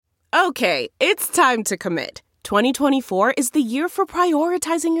Okay, it's time to commit. 2024 is the year for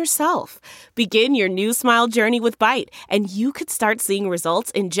prioritizing yourself. Begin your new smile journey with Byte, and you could start seeing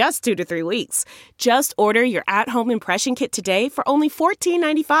results in just 2 to 3 weeks. Just order your at-home impression kit today for only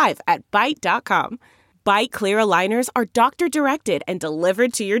 $14.95 at Byte.com. Byte Clear aligners are doctor-directed and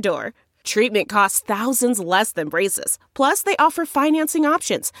delivered to your door. Treatment costs thousands less than braces. Plus, they offer financing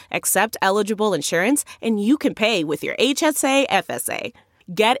options, accept eligible insurance, and you can pay with your HSA FSA.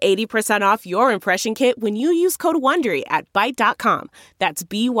 Get 80% off your impression kit when you use code WONDERY at Byte.com. That's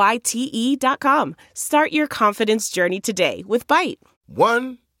BYTE.com. Start your confidence journey today with Byte.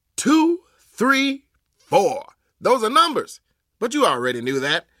 1, 2, 3, 4. Those are numbers. But you already knew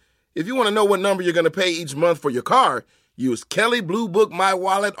that. If you want to know what number you're going to pay each month for your car, use Kelley Blue Book My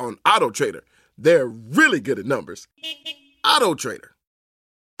Wallet on AutoTrader. They're really good at numbers. AutoTrader.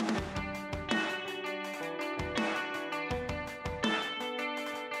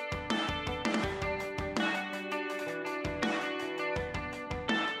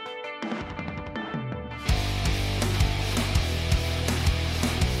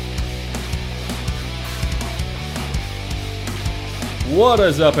 What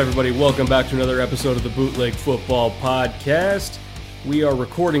is up, everybody? Welcome back to another episode of the Bootleg Football Podcast. We are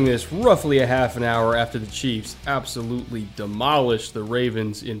recording this roughly a half an hour after the Chiefs absolutely demolished the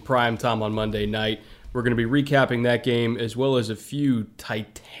Ravens in prime time on Monday night. We're going to be recapping that game as well as a few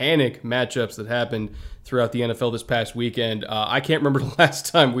titanic matchups that happened throughout the NFL this past weekend. I can't remember the last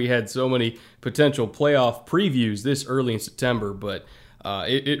time we had so many potential playoff previews this early in September, but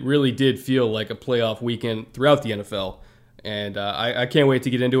it really did feel like a playoff weekend throughout the NFL. And I can't wait to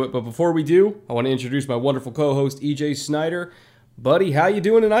get into it. But before we do, I want to introduce my wonderful co-host, EJ Snyder. Buddy, how you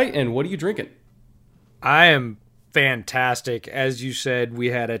doing tonight, and what are you drinking? I am fantastic. As you said, we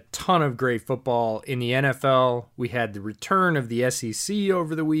had a ton of great football in the NFL. We had the return of the SEC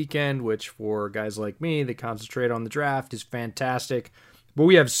over the weekend, which for guys like me that concentrate on the draft is fantastic. But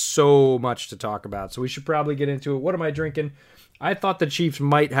we have so much to talk about, so we should probably get into it. What am I drinking? I thought the Chiefs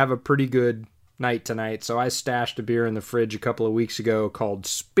might have a pretty good night tonight, so I stashed a beer in the fridge a couple of weeks ago called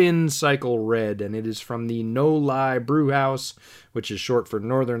Spin Cycle Red, and it is from the No Lie Brew House, which is short for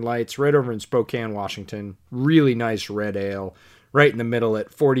Northern Lights, right over in Spokane, Washington. Really nice red ale, right in the middle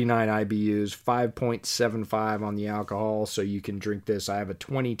at 49 IBUs, 5.75 on the alcohol, so you can drink this. I have a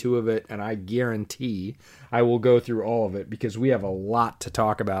 22 of it, and I guarantee I will go through all of it because we have a lot to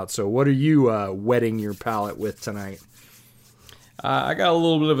talk about. So what are you wetting your palate with tonight? I got a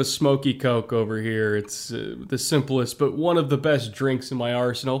little bit of a smoky Coke over here. It's the simplest, but one of the best drinks in my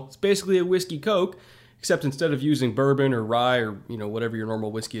arsenal. It's basically a whiskey Coke, except instead of using bourbon or rye or whatever your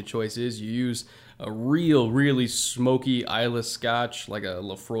normal whiskey of choice is, you use a really smoky Islay Scotch, like a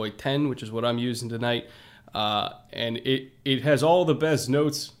Lefroy 10, which is what I'm using tonight. And it has all the best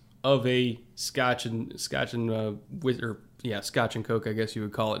notes of a Scotch and Coke, I guess you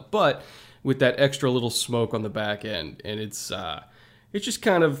would call it, but with that extra little smoke on the back end, and it just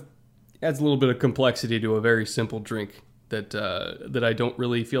kind of adds a little bit of complexity to a very simple drink that I don't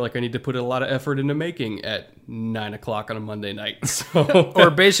really feel like I need to put a lot of effort into making at 9 o'clock on a Monday night. So,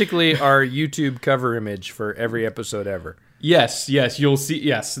 or basically our YouTube cover image for every episode ever. Yes, you'll see.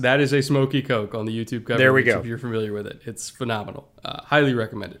 Yes, that is a smoky Coke on the YouTube cover. There we go. If you're familiar with it, it's phenomenal. Highly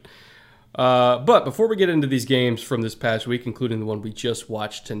recommended. But before we get into these games from this past week, including the one we just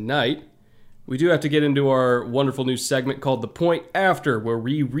watched tonight, we do have to get into our wonderful new segment called The Point After, where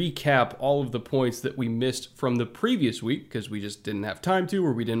we recap all of the points that we missed from the previous week because we just didn't have time to,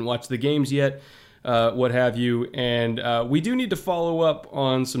 or we didn't watch the games yet, what have you. And we do need to follow up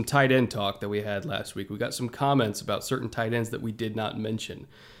on some tight end talk that we had last week. We got some comments about certain tight ends that we did not mention.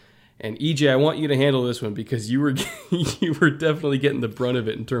 And EJ, I want you to handle this one because you were definitely getting the brunt of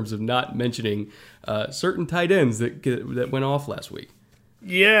it in terms of not mentioning certain tight ends that went off last week.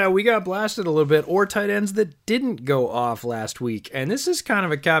 Yeah, we got blasted a little bit, or tight ends that didn't go off last week. And this is kind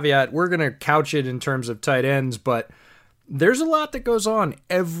of a caveat. We're going to couch it in terms of tight ends, but there's a lot that goes on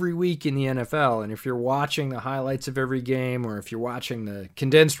every week in the NFL. And if you're watching the highlights of every game, or if you're watching the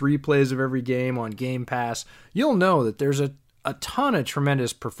condensed replays of every game on Game Pass, you'll know that there's a ton of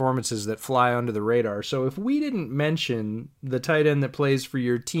tremendous performances that fly under the radar. So if we didn't mention the tight end that plays for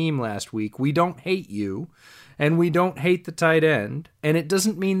your team last week, we don't hate you. And we don't hate the tight end, and it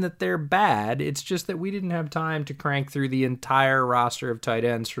doesn't mean that they're bad. It's just that we didn't have time to crank through the entire roster of tight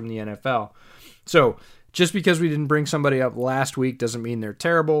ends from the NFL. So just because we didn't bring somebody up last week doesn't mean they're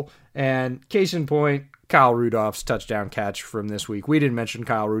terrible. And case in point, Kyle Rudolph's touchdown catch from this week. We didn't mention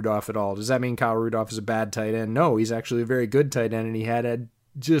Kyle Rudolph at all. Does that mean Kyle Rudolph is a bad tight end? No, he's actually a very good tight end, and he had a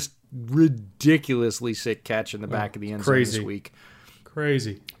just ridiculously sick catch in the back of the end zone this week.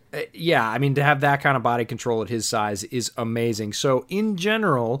 Crazy. Yeah, I mean, to have that kind of body control at his size is amazing. So, in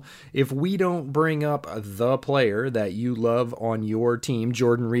general, if we don't bring up the player that you love on your team,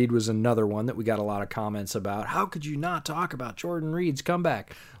 Jordan Reed was another one that we got a lot of comments about. How could you not talk about Jordan Reed's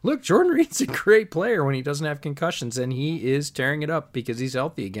comeback? Look, Jordan Reed's a great player when he doesn't have concussions, and he is tearing it up because he's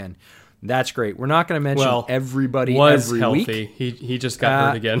healthy again. That's great. We're not going to mention everybody every healthy. week. He just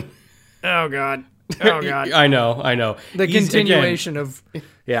got hurt again. Oh, God. Oh, God. I know. The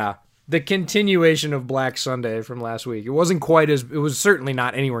continuation of Black Sunday from last week. It was certainly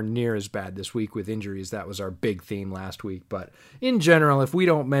not anywhere near as bad this week with injuries. That was our big theme last week. But in general, if we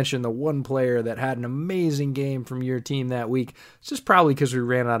don't mention the one player that had an amazing game from your team that week, it's just probably because we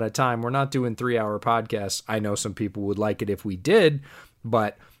ran out of time. We're not doing 3-hour podcasts. I know some people would like it if we did,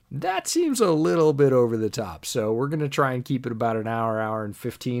 but that seems a little bit over the top. So we're going to try and keep it about an hour and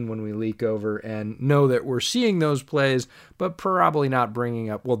 15 when we leak over, and know that we're seeing those plays, but probably not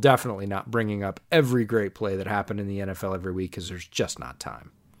definitely not bringing up every great play that happened in the NFL every week because there's just not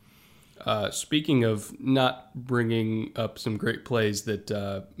time. Speaking of not bringing up some great plays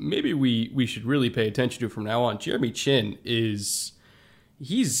that maybe we should really pay attention to from now on, Jeremy Chinn is...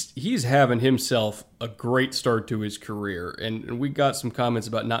 He's having himself a great start to his career, and we got some comments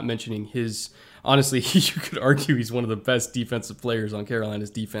about not mentioning his. Honestly, you could argue he's one of the best defensive players on Carolina's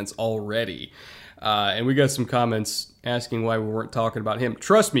defense already, and we got some comments asking why we weren't talking about him.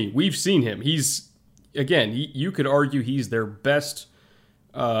 Trust me, we've seen him. You could argue he's their best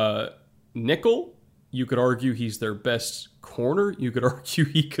nickel. You could argue he's their best corner. You could argue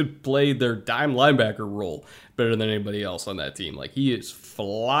he could play their dime linebacker role better than anybody else on that team. Like, he is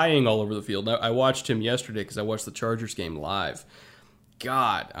flying all over the field. Now, I watched him yesterday because I watched the Chargers game live.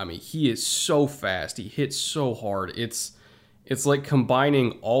 God, I mean, he is so fast. He hits so hard. It's like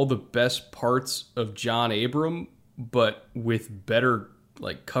combining all the best parts of John Abram, but with better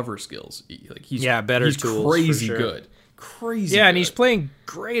cover skills. He's tools, crazy for sure. Good. Crazy. Yeah, good. And he's playing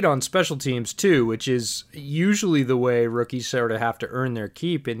great on special teams too, which is usually the way rookies sort of have to earn their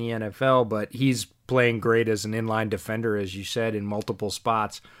keep in the NFL, but he's playing great as an inline defender, as you said, in multiple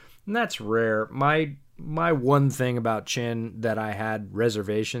spots. And that's rare. My one thing about Chinn that I had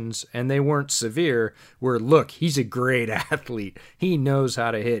reservations, and they weren't severe, were, look, he's a great athlete. He knows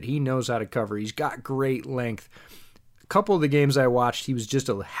how to hit. He knows how to cover. He's got great length. Couple of the games I watched, he was just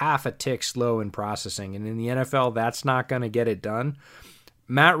a half a tick slow in processing, and in the NFL, that's not going to get it done.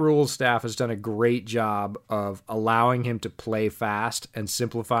 Matt Rule's staff has done a great job of allowing him to play fast and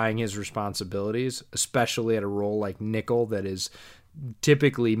simplifying his responsibilities, especially at a role like nickel that is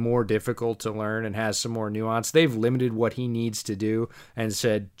typically more difficult to learn and has some more nuance. They've limited what he needs to do and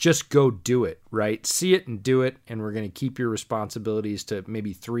said, just go do it, right? See it and do it, and we're going to keep your responsibilities to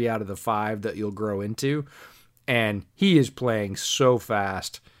maybe 3 out of the 5 that you'll grow into. And he is playing so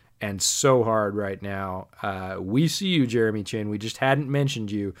fast and so hard right now. We see you, Jeremy Chinn. We just hadn't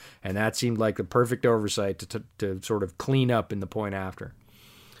mentioned you, and that seemed like the perfect oversight to sort of clean up in the point after.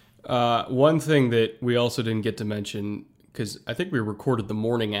 One thing that we also didn't get to mention, because I think we recorded the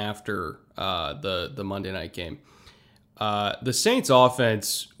morning after the Monday night game, the Saints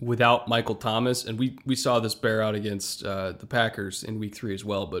offense without Michael Thomas, and we saw this bear out against the Packers in week 3 as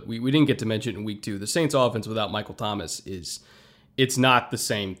well, but we didn't get to mention it in week 2. The Saints offense without Michael Thomas it's not the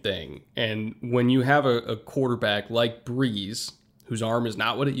same thing. And when you have a quarterback like Breeze, whose arm is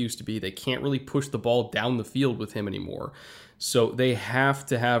not what it used to be, they can't really push the ball down the field with him anymore. So they have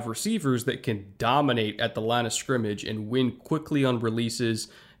to have receivers that can dominate at the line of scrimmage and win quickly on releases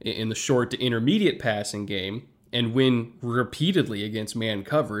in the short to intermediate passing game, and win repeatedly against man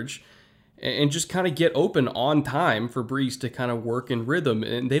coverage, and just kind of get open on time for Breeze to kind of work in rhythm.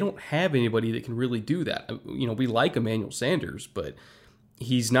 And they don't have anybody that can really do that. You know, we like Emmanuel Sanders, but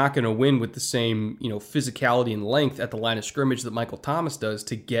he's not going to win with the same, physicality and length at the line of scrimmage that Michael Thomas does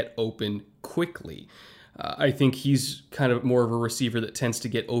to get open quickly. I think he's kind of more of a receiver that tends to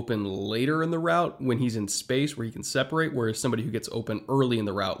get open later in the route when he's in space where he can separate, whereas somebody who gets open early in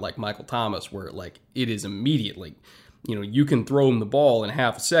the route like Michael Thomas, where it is immediately, you can throw him the ball in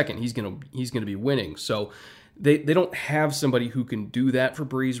half a second, he's gonna be winning. So they don't have somebody who can do that for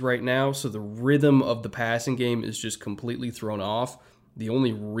Breeze right now. So the rhythm of the passing game is just completely thrown off. The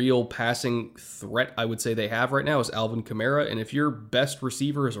only real passing threat I would say they have right now is Alvin Kamara, and if your best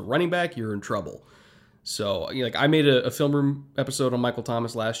receiver is a running back, you're in trouble. So, I made a film room episode on Michael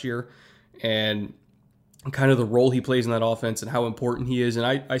Thomas last year, and kind of the role he plays in that offense and how important he is. And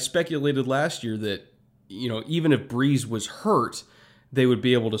I speculated last year that, even if Breeze was hurt, they would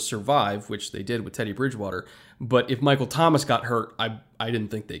be able to survive, which they did with Teddy Bridgewater. But if Michael Thomas got hurt, I didn't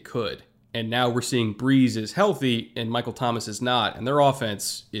think they could. And now we're seeing Breeze is healthy and Michael Thomas is not, and their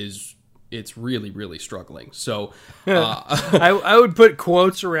offense it's really, really struggling. So I would put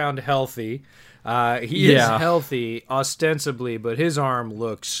quotes around healthy. He is healthy ostensibly, but his arm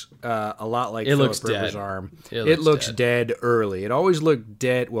looks a lot like Philip Rivers' arm. It looks dead early. It always looked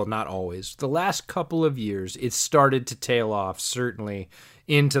dead. Well, not always. The last couple of years, it started to tail off, certainly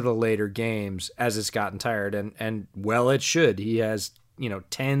into the later games as it's gotten tired. And well, it should. He has,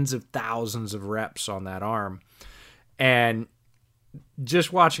 tens of thousands of reps on that arm. And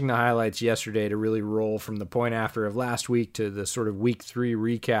just watching the highlights yesterday to really roll from the point after of last week to the sort of week 3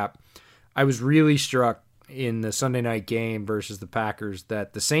 recap, I was really struck in the Sunday night game versus the Packers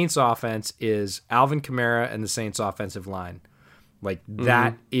that the Saints offense is Alvin Kamara and the Saints offensive line. Like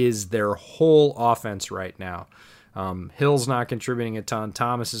that is their whole offense right now. Hill's not contributing a ton.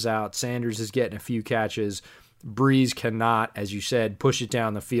 Thomas is out. Sanders is getting a few catches. Breeze cannot, as you said, push it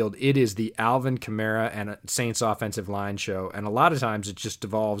down the field. It is the Alvin Kamara and Saints offensive line show. And a lot of times it just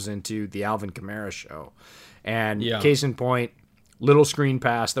devolves into the Alvin Kamara show. And case in point, little screen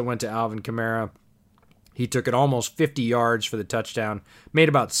pass that went to Alvin Kamara. He took it almost 50 yards for the touchdown, made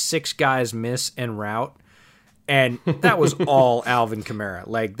about 6 guys miss en route. And that was all Alvin Kamara.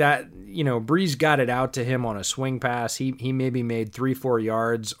 Like that, Breeze got it out to him on a swing pass. He maybe made 3-4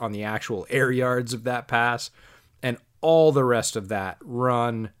 yards on the actual air yards of that pass. And all the rest of that,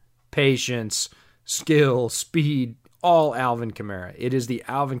 run, patience, skill, speed, all Alvin Kamara. It is the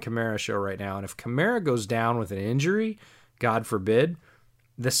Alvin Kamara show right now. And if Kamara goes down with an injury, God forbid,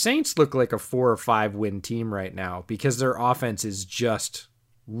 the Saints look like a 4 or 5 win team right now because their offense is just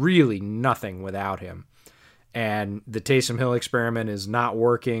really nothing without him. And the Taysom Hill experiment is not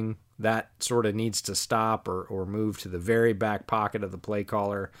working. That sort of needs to stop or move to the very back pocket of the play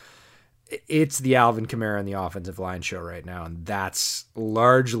caller. It's the Alvin Kamara and the offensive line show right now, and that's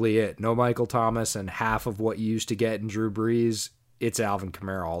largely it. No Michael Thomas and half of what you used to get in Drew Brees. It's Alvin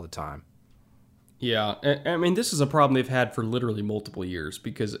Kamara all the time. Yeah, I mean, this is a problem they've had for literally multiple years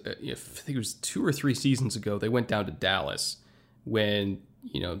because I think it was 2 or 3 seasons ago, they went down to Dallas when,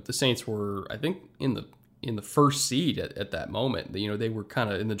 the Saints were, I think, in the first seed at that moment. They were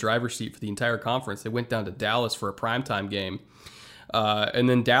kind of in the driver's seat for the entire conference. They went down to Dallas for a primetime game. And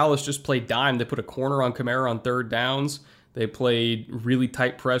then Dallas just played dime. They put a corner on Kamara on 3rd downs. They played really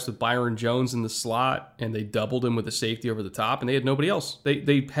tight press with Byron Jones in the slot, and they doubled him with a safety over the top, and they had nobody else.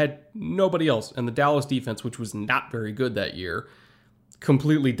 They had nobody else. And the Dallas defense, which was not very good that year,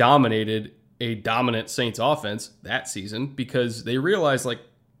 completely dominated a dominant Saints offense that season because they realized,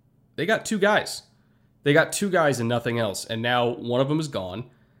 they got 2 guys. They got 2 guys and nothing else. And now one of them is gone,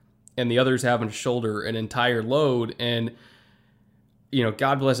 and the other's having to shoulder an entire load. And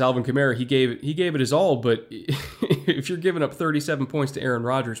God bless Alvin Kamara. He gave it his all, but if you're giving up 37 points to Aaron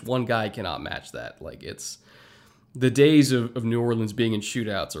Rodgers, one guy cannot match that. It's the days of New Orleans being in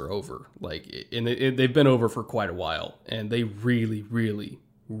shootouts are over. And they've been over for quite a while, and they really, really,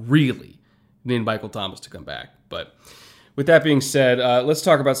 really need Michael Thomas to come back. But with that being said, let's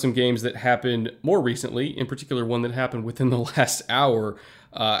talk about some games that happened more recently, in particular one that happened within the last hour.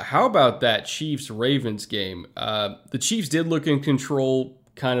 How about that Chiefs-Ravens game? The Chiefs did look in control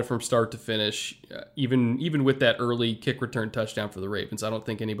kind of from start to finish, even with that early kick return touchdown for the Ravens. I don't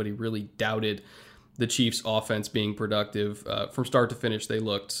think anybody really doubted the Chiefs' offense being productive. From start to finish, they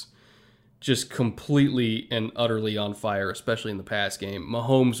looked just completely and utterly on fire, especially in the pass game.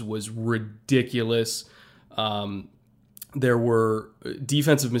 Mahomes was ridiculous. There were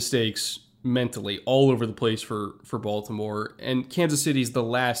defensive mistakes mentally all over the place for Baltimore, and Kansas City's the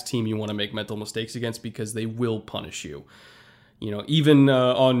last team you want to make mental mistakes against because they will punish you. Even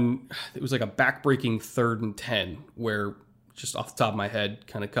on, it was like a back-breaking 3rd and 10 where, just off the top of my head,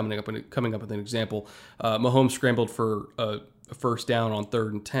 kind of coming up with an example, Mahomes scrambled for a first down on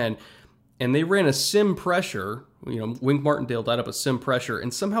 3rd and 10, and they ran a sim pressure. Wink Martindale dialed up a sim pressure,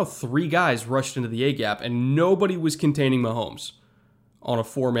 and somehow 3 guys rushed into the A-gap, and nobody was containing Mahomes on a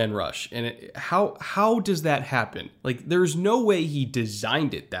 4-man rush. And how does that happen? There's no way he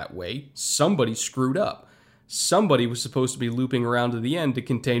designed it that way. Somebody screwed up. Somebody was supposed to be looping around to the end to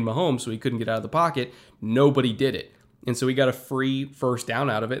contain Mahomes so he couldn't get out of the pocket. Nobody did it. And so he got a free first down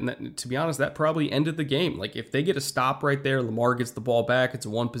out of it. And that, to be honest, that probably ended the game. If they get a stop right there, Lamar gets the ball back, it's a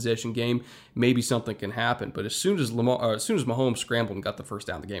 1-possession game, maybe something can happen. But as soon as Mahomes scrambled and got the first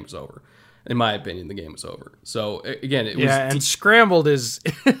down, the game was over. In my opinion, the game was over. So again, it was and scrambled is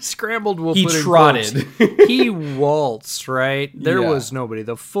scrambled. He trotted. He waltzed. Right, there was nobody.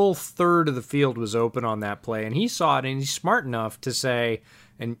 The full 1/3 of the field was open on that play, and he saw it. And he's smart enough to say,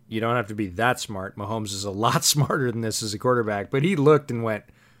 and you don't have to be that smart. Mahomes is a lot smarter than this as a quarterback, but he looked and went,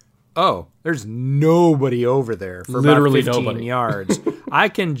 oh, there's nobody over there for Literally about 15 nobody. yards. I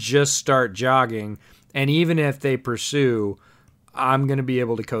can just start jogging, and even if they pursue, I'm going to be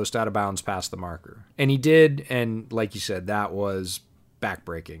able to coast out of bounds past the marker. And he did, and like you said, that was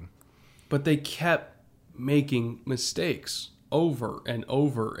backbreaking. But they kept making mistakes over and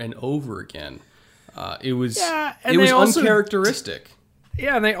over and over again. It was uncharacteristic.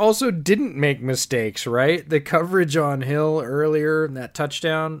 Yeah, and they also didn't make mistakes, right? The coverage on Hill earlier in that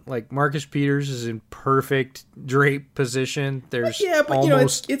touchdown, like Marcus Peters is in perfect drape position. There's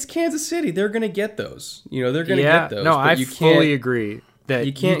almost... it's Kansas City. They're going to get those. They're going to yeah, get those. no, but I you fully agree that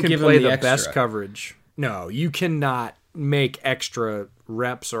you can't can give play them the best extra. coverage. No, you cannot make extra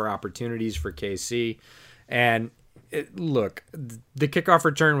reps or opportunities for KC. And look, the kickoff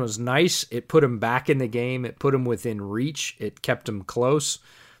return was nice. It put him back in the game. It put him within reach. It kept him close.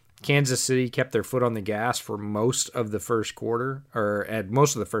 Kansas City kept their foot on the gas for most of the first quarter, or at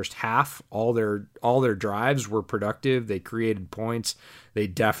most of the first half. All their drives were productive. They created points. They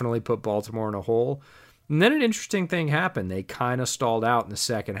definitely put Baltimore in a hole. And then an interesting thing happened. They kind of stalled out in the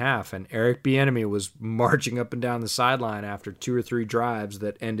second half, and Eric Bieniemy was marching up and down the sideline after 2 or 3 drives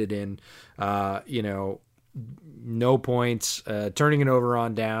that ended in, no points, turning it over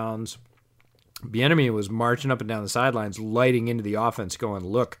on downs. Bieniemy was marching up and down the sidelines, lighting into the offense, going,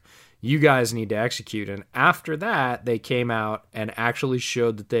 look, you guys need to execute. And after that, they came out and actually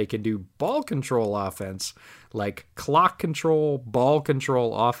showed that they can do ball control offense, like clock control, ball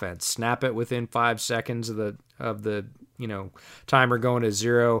control offense. Snap it within 5 seconds of the timer going to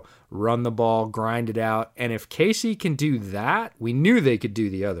 0, run the ball, grind it out. And if KC can do that, we knew they could do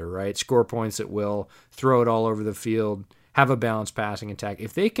the other, right? Score points at will, throw it all over the field, have a balanced passing attack.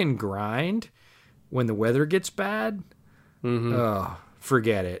 If they can grind when the weather gets bad,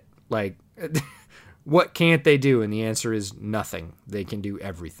 forget it. Like, what can't they do? And the answer is nothing. They can do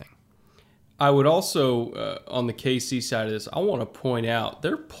everything. I would also, on the KC side of this, I want to point out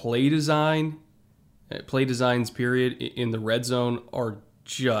their play designs, period, in the red zone are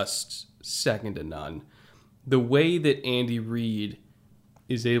just second to none. The way that Andy Reid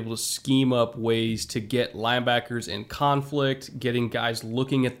is able to scheme up ways to get linebackers in conflict, getting guys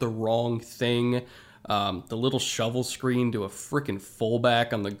looking at the wrong thing, the little shovel screen to a freaking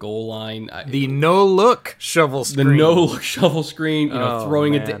fullback on the goal line. The no-look shovel screen. The no-look shovel screen,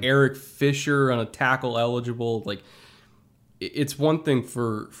 throwing it man. to Eric Fisher on a tackle eligible. Like, it's one thing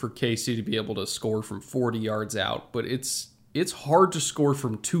for KC to be able to score from 40 yards out, but it's hard to score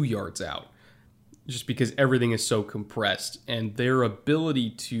from 2 yards out just because everything is so compressed. And their ability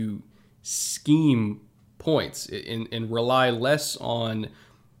to scheme points and rely less on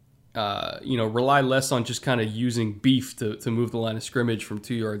just kind of using beef to move the line of scrimmage from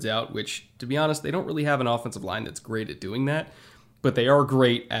 2 yards out, which, to be honest, they don't really have an offensive line that's great at doing that, but they are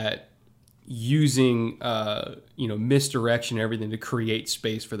great at using, misdirection and everything to create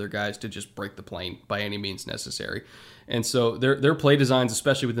space for their guys to just break the plane by any means necessary. And so their play designs,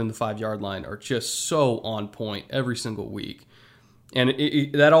 especially within the 5-yard line, are just so on point every single week.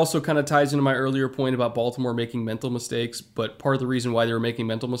 And that also kind of ties into my earlier point about Baltimore making mental mistakes. But part of the reason why they were making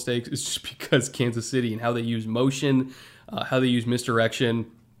mental mistakes is just because Kansas City and how they use motion, how they use misdirection.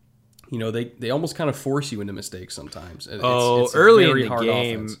 They almost kind of force you into mistakes sometimes. It's early very in the hard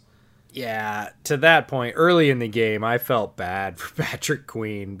game. offense. Yeah, to that point, early in the game, I felt bad for Patrick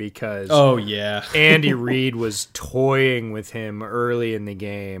Queen because Andy Reid was toying with him early in the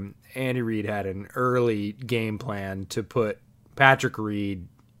game. Andy Reid had an early game plan to put Patrick Reid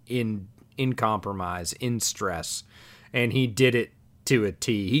in compromise, in stress, and he did it to a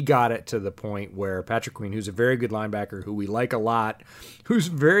T. He got it to the point where Patrick Queen, who's a very good linebacker, who we like a lot, who's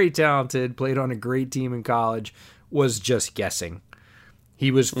very talented, played on a great team in college, was just guessing. He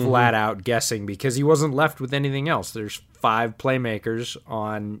was flat out guessing because he wasn't left with anything else. There's 5 playmakers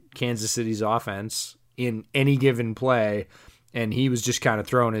on Kansas City's offense in any given play, and he was just kind of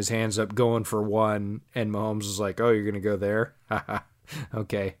throwing his hands up, going for one, and Mahomes was like, "Oh, you're going to go there?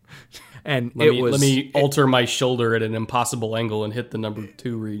 Okay." And let me alter my shoulder at an impossible angle and hit the number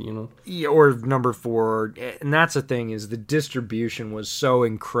 2 read, Yeah, or number 4. And that's the thing, is the distribution was so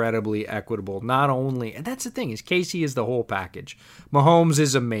incredibly equitable. Not only, and that's the thing, is KC is the whole package. Mahomes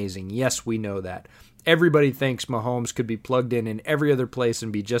is amazing. Yes, we know that. Everybody thinks Mahomes could be plugged in every other place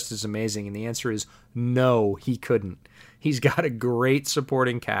and be just as amazing. And the answer is no, he couldn't. He's got a great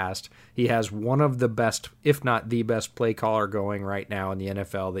supporting cast. He has one of the best, if not the best, play caller going right now in the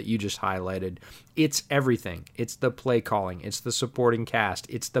NFL that you just highlighted. It's everything. It's the play calling. It's the supporting cast.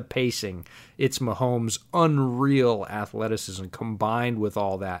 It's the pacing. It's Mahomes' unreal athleticism combined with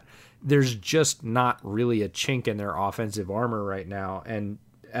all that. There's just not really a chink in their offensive armor right now. And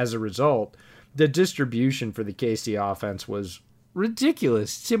as a result, the distribution for the KC offense was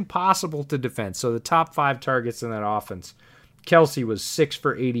ridiculous. It's impossible to defend. So the top 5 targets in that offense, Kelsey was 6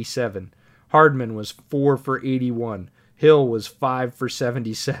 for 87. Hardman was 4 for 81. Hill was 5 for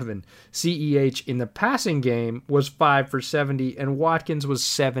 77. CEH in the passing game was 5 for 70. And Watkins was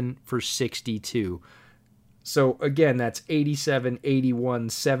 7 for 62. So again, that's 87, 81,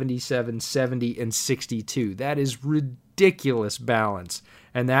 77, 70, and 62. That is ridiculous balance.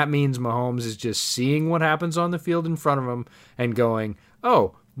 And that means Mahomes is just seeing what happens on the field in front of him and going,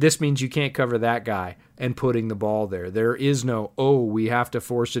 oh, this means you can't cover that guy, and putting the ball there. There is no, oh, we have to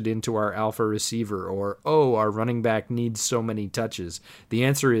force it into our alpha receiver, or, oh, our running back needs so many touches. The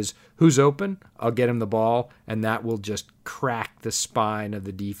answer is, who's open? I'll get him the ball, and that will just crack the spine of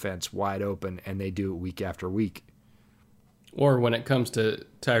the defense wide open, and they do it week after week. Or when it comes to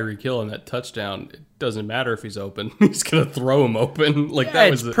Tyreek Hill and that touchdown, it doesn't matter if he's open. He's going to throw him open. That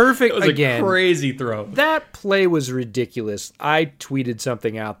was perfect. That was again, a crazy throw. That play was ridiculous. I tweeted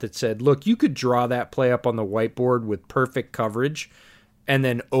something out that said, look, you could draw that play up on the whiteboard with perfect coverage and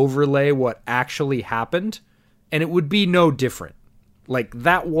then overlay what actually happened, and it would be no different.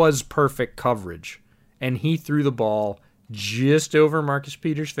 That was perfect coverage. And he threw the ball just over Marcus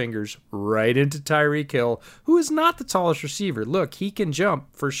Peters' fingers, right into Tyreek Hill, who is not the tallest receiver. Look, he can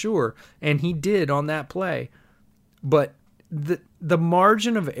jump for sure, and he did on that play. But the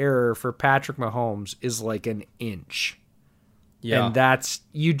margin of error for Patrick Mahomes is like an inch. Yeah. And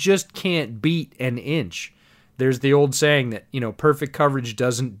you just can't beat an inch. There's the old saying that, perfect coverage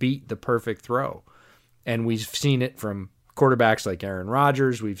doesn't beat the perfect throw. And we've seen it from quarterbacks like Aaron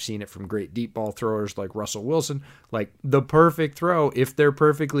Rodgers. We've seen it from great deep ball throwers like Russell Wilson. The perfect throw, if they're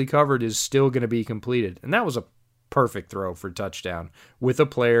perfectly covered, is still going to be completed. And that was a perfect throw for touchdown with a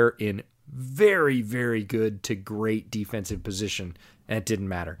player in very, very good to great defensive position, and it didn't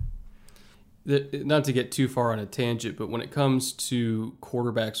matter. Not to get too far on a tangent, but when it comes to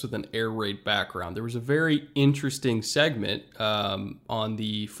quarterbacks with an air raid background, there was a very interesting segment on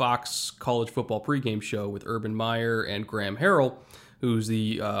the Fox College Football pregame show with Urban Meyer and Graham Harrell, who's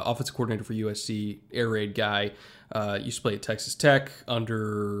the offensive coordinator for USC, air raid guy. Used to play at Texas Tech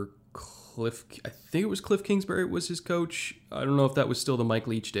under Cliff. I think it was Cliff Kingsbury was his coach. I don't know if that was still the Mike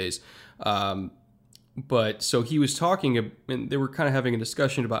Leach days. But so he was talking, and they were kind of having a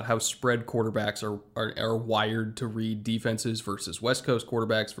discussion about how spread quarterbacks are wired to read defenses versus West Coast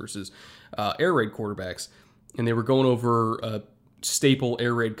quarterbacks versus air raid quarterbacks. And they were going over a staple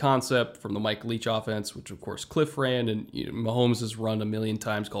air raid concept from the Mike Leach offense, which of course Cliff ran, and Mahomes has run a million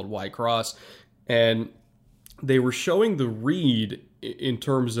times, called Y cross. And they were showing the read in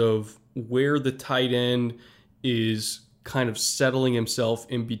terms of where the tight end is kind of settling himself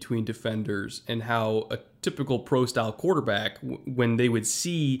in between defenders, and how a typical pro-style quarterback, when they would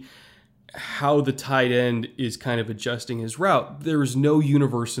see how the tight end is kind of adjusting his route, there is no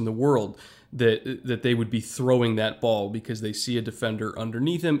universe in the world that they would be throwing that ball, because they see a defender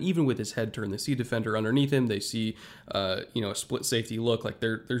underneath him, even with his head turned. They see a defender underneath him. They see a split safety look.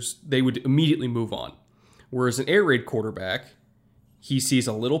 They would immediately move on. Whereas an air raid quarterback, he sees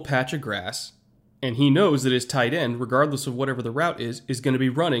a little patch of grass, and he knows that his tight end, regardless of whatever the route is going to be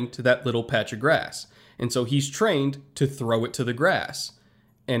running to that little patch of grass. And so he's trained to throw it to the grass.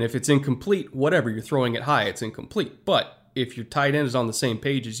 And if it's incomplete, whatever, you're throwing it high, it's incomplete. But if your tight end is on the same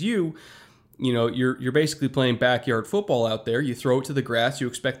page as you're basically playing backyard football out there. You throw it to the grass, you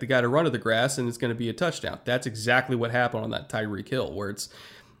expect the guy to run to the grass, and it's going to be a touchdown. That's exactly what happened on that Tyreek Hill, where it's,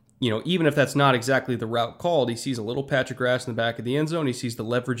 even if that's not exactly the route called, he sees a little patch of grass in the back of the end zone. He sees the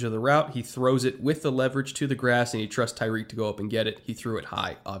leverage of the route. He throws it with the leverage to the grass, and he trusts Tyreek to go up and get it. He threw it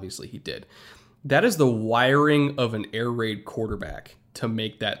high. Obviously, he did. That is the wiring of an air raid quarterback to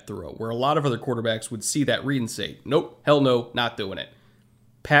make that throw, where a lot of other quarterbacks would see that read and say, nope, hell no, not doing it.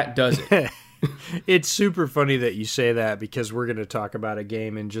 Pat does it. It's super funny that you say that, because we're going to talk about a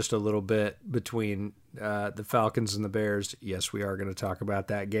game in just a little bit between the Falcons and the Bears. Yes, we are going to talk about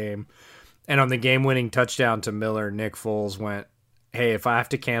that game. And on the game-winning touchdown to Miller, Nick Foles went, hey, if I have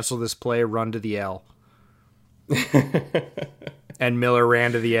to cancel this play, run to the L. And Miller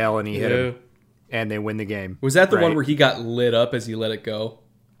ran to the L, and he hit him. And they win the game. Was that the one where he got lit up as he let it go?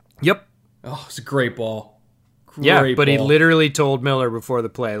 Yep. Oh, it's a great ball. Great ball. He literally told Miller before the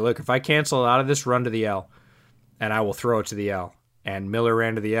play, look, if I cancel out of this, run to the L, and I will throw it to the L. And Miller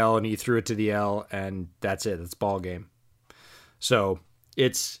ran to the L, and he threw it to the L, and that's it. That's ball game. So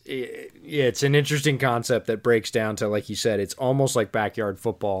it's an interesting concept that breaks down to, like you said, it's almost like backyard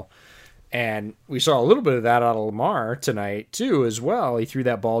football. And we saw a little bit of that out of Lamar tonight, too, as well. He threw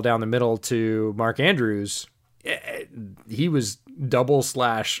that ball down the middle to Mark Andrews. He was double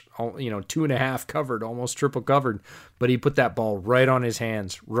slash, 2.5 covered, almost triple covered, but he put that ball right on his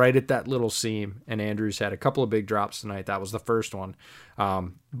hands, right at that little seam. And Andrews had a couple of big drops tonight. That was the first one.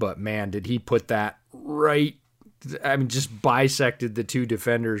 But man, did he put that right. I mean, just bisected the two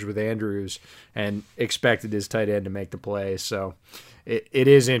defenders with Andrews and expected his tight end to make the play. So it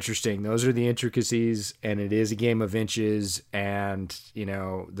is interesting. Those are the intricacies, and it is a game of inches. And,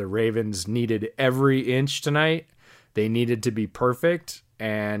 the Ravens needed every inch tonight. They needed to be perfect,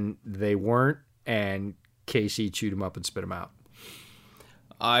 and they weren't. And KC chewed them up and spit them out.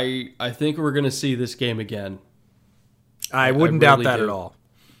 I think we're going to see this game again. I wouldn't doubt that at all.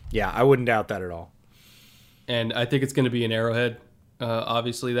 Yeah, I wouldn't doubt that at all. And I think it's going to be an Arrowhead,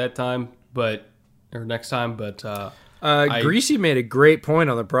 obviously that time, or next time. But Greasy made a great point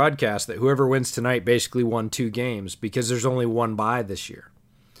on the broadcast that whoever wins tonight basically won 2 games because there's only one bye this year.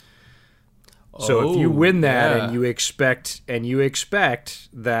 So if you win that and you expect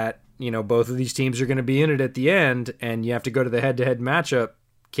that both of these teams are going to be in it at the end, and you have to go to the head-to-head matchup,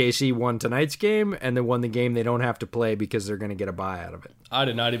 KC won tonight's game and then won the game they don't have to play because they're going to get a bye out of it. I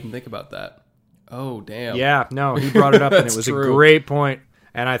did not even think about that. Oh, damn. Yeah, no, he brought it up, and it was true. A great point.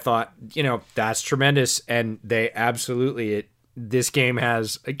 And I thought, that's tremendous. And they absolutely, this game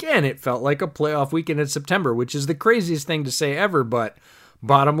has, again, it felt like a playoff weekend in September, which is the craziest thing to say ever. But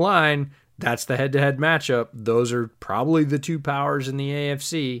bottom line, that's the head-to-head matchup. Those are probably the 2 powers in the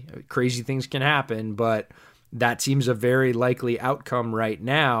AFC. Crazy things can happen, but that seems a very likely outcome right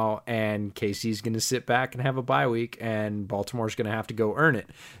now, and KC's going to sit back and have a bye week, and Baltimore's going to have to go earn it.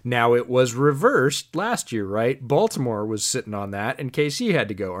 Now, it was reversed last year, right? Baltimore was sitting on that, and KC had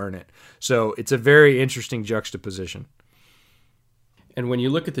to go earn it. So it's a very interesting juxtaposition. And when you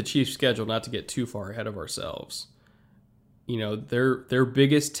look at the Chiefs' schedule, not to get too far ahead of ourselves, their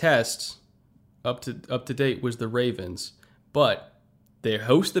biggest test up to date was the Ravens, but they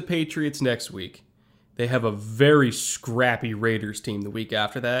host the Patriots next week. They have a very scrappy Raiders team the week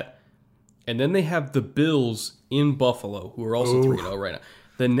after that. And then they have the Bills in Buffalo, who are also 3-0 right now.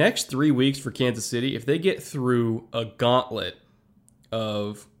 The next 3 weeks for Kansas City, if they get through a gauntlet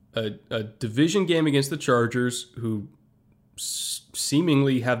of a division game against the Chargers, who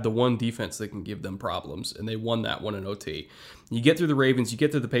seemingly have the one defense that can give them problems, and they won that one in OT. You get through the Ravens, you get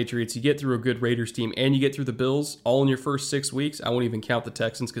through the Patriots, you get through a good Raiders team, and you get through the Bills, all in your first 6 weeks. I won't even count the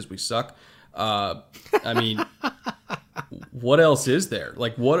Texans because we suck. What else is there?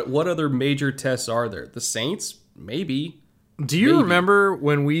 Like, what other major tests are there? The Maybe. Do you remember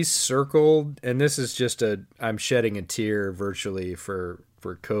when we circled, and this is just I'm shedding a tear virtually for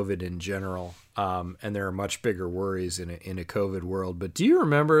COVID in general, and there are much bigger worries in a COVID world, but do you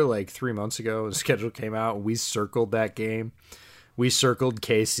remember like 3 months ago, the schedule came out, we circled that game? We circled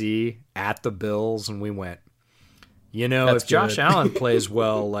KC at the Bills, and we went, if Josh Allen plays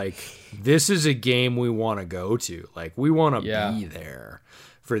well, like, this is a game we want to go to. Like, we want to be there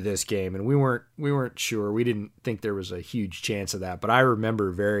for this game. And we weren't sure. We didn't think there was a huge chance of that. But I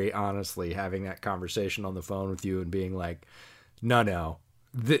remember very honestly having that conversation on the phone with you and being like, no,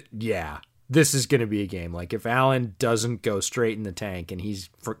 this is going to be a game. Like, if Allen doesn't go straight in the tank, and he's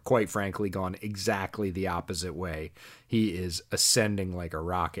quite frankly gone exactly the opposite way, he is ascending like a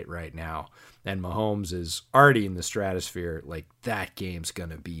rocket right now. And Mahomes is already in the stratosphere. Like, that game's going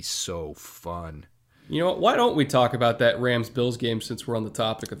to be so fun. You know what? Why don't we talk about that Rams-Bills game since we're on the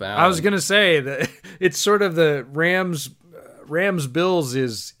topic of Allen? I was going to say that it's sort of the Rams-Bills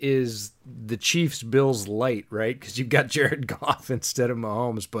is the Chiefs-Bills light, right? Because you've got Jared Goff instead of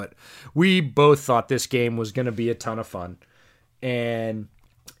Mahomes. But we both thought this game was going to be a ton of fun. And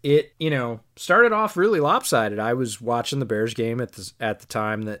it, started off really lopsided. I was watching the Bears game at the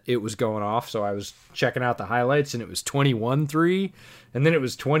time that it was going off, so I was checking out the highlights, and it was 21-3, and then it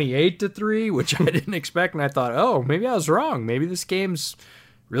was 28-3, which I didn't expect, and I thought, oh, maybe I was wrong. Maybe this game's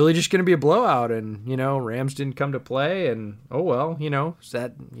really just going to be a blowout, and, Rams didn't come to play, and, oh, well,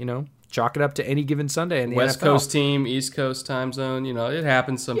 chalk it up to any given Sunday in the West NFL. Coast team, East Coast time zone, it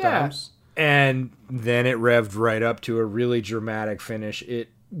happens sometimes. Yeah. And then it revved right up to a really dramatic finish. It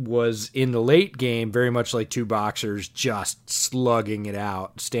was in the late game very much like two boxers just slugging it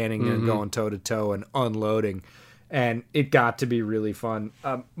out, standing there going toe-to-toe and unloading. And it got to be really fun.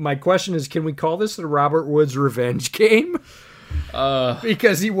 My question is, can we call this the Robert Woods revenge game?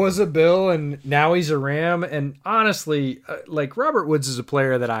 Because he was a Bill and now he's a Ram. And honestly, Robert Woods is a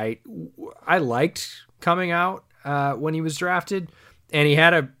player that I liked coming out when he was drafted. And he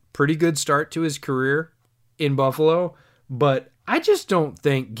had a pretty good start to his career in Buffalo. But I just don't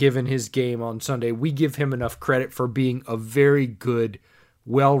think, given his game on Sunday, we give him enough credit for being a very good,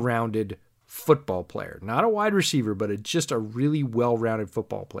 well-rounded football player. Not a wide receiver, but just a really well-rounded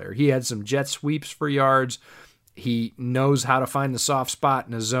football player. He had some jet sweeps for yards. He knows how to find the soft spot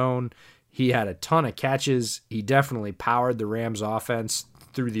in a zone. He had a ton of catches. He definitely powered the Rams offense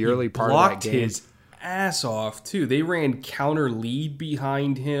through the early part of that game. His ass off too. They ran counter lead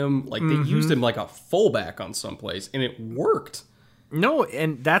behind him. Like they used him like a fullback on some plays, and it worked. No,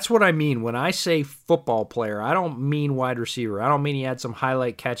 and that's what I mean. When I say football player, I don't mean wide receiver. I don't mean he had some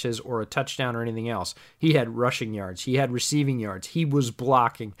highlight catches or a touchdown or anything else. He had rushing yards. He had receiving yards. He was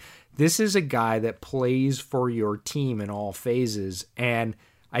blocking. This is a guy that plays for your team in all phases, and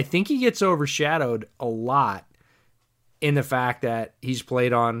I think he gets overshadowed a lot in the fact that he's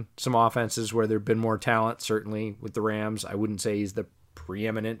played on some offenses where there have been more talent, certainly with the Rams. I wouldn't say he's the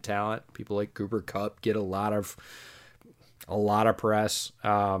preeminent talent. People like Cooper Kupp get a lot of press.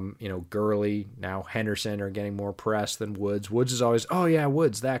 Gurley, now Henderson are getting more press than Woods. Woods is always, oh yeah,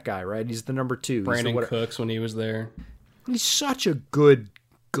 Woods, that guy, right? He's the number 2. Brandon Cooks when he was there. He's such a good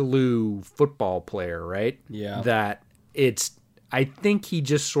glue football player, right? Yeah. That I think he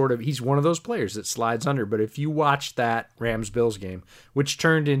just he's one of those players that slides under. But if you watch that Rams-Bills game, which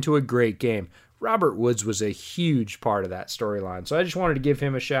turned into a great game, Robert Woods was a huge part of that storyline. So I just wanted to give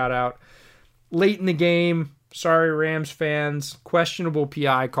him a shout out. Late in the game, sorry Rams fans, questionable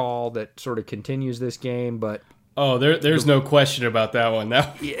PI call that sort of continues this game, but there's no question about that one.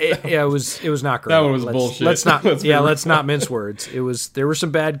 It was not great. That one was bullshit. Let's not mince words. There were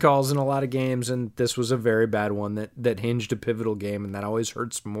some bad calls in a lot of games, and this was a very bad one that hinged a pivotal game, and that always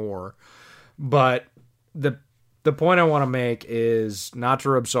hurts more. But the point I want to make is not to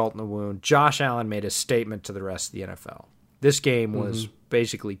rub salt in the wound. Josh Allen made a statement to the rest of the NFL. This game was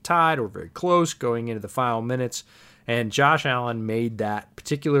basically tied or very close going into the final minutes, and Josh Allen made that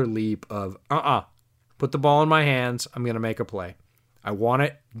particular leap of put the ball in my hands. I'm going to make a play. I want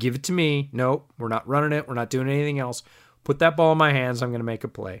it. Give it to me. Nope, we're not running it. We're not doing anything else. Put that ball in my hands. I'm going to make a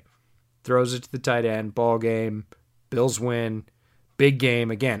play. Throws it to the tight end. Ball game. Bills win. Big game.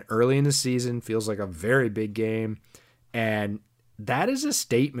 Again, early in the season. Feels like a very big game. And that is a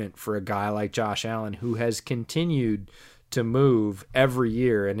statement for a guy like Josh Allen who has continued to move every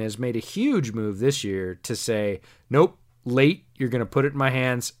year and has made a huge move this year to say, nope, late, you're going to put it in my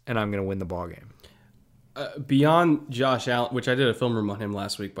hands, and I'm going to win the ball game. Beyond Josh Allen, which I did a film room on him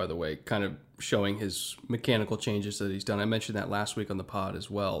last week, by the way, kind of showing his mechanical changes that he's done. I mentioned that last week on the pod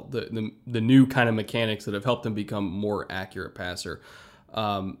as well. The new kind of mechanics that have helped him become more accurate passer.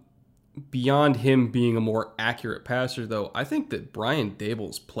 Beyond him being a more accurate passer, though, I think that Brian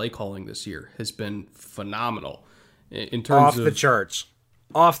Daboll's play calling this year has been phenomenal. In terms of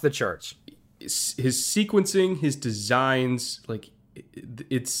off the charts. His sequencing, his designs, like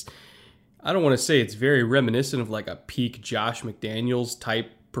it's. I don't want to say it's very reminiscent of like a peak Josh McDaniels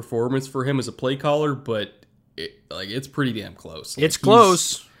type performance for him as a play caller, but it's pretty damn close. It's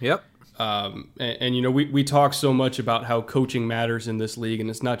close. Yep. And we talk so much about how coaching matters in this league, and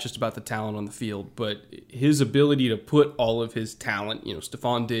it's not just about the talent on the field, but his ability to put all of his talent,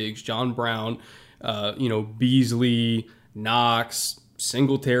 Stephon Diggs, John Brown, Beasley, Knox,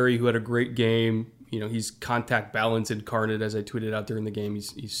 Singletary, who had a great game. He's contact balance incarnate, as I tweeted out during the game.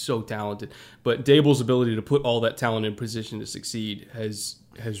 He's so talented. But Daboll's ability to put all that talent in position to succeed has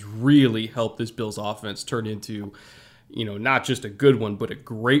really helped this Bills offense turn into, not just a good one, but a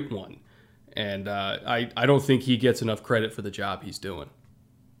great one. And I don't think he gets enough credit for the job he's doing.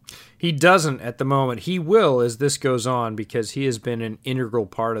 He doesn't at the moment. He will as this goes on because he has been an integral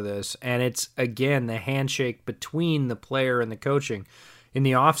part of this. And it's, again, the handshake between the player and the coaching. In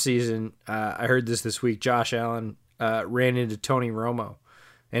the offseason, I heard this week, Josh Allen ran into Tony Romo.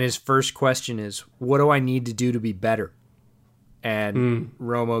 And his first question is, what do I need to do to be better? And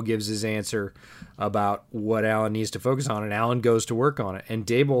Romo gives his answer about what Allen needs to focus on, and Allen goes to work on it. And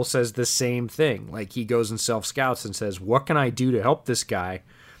Daboll says the same thing. Like, he goes and self-scouts and says, what can I do to help this guy?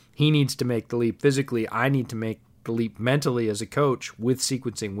 He needs to make the leap physically. I need to make the leap mentally as a coach with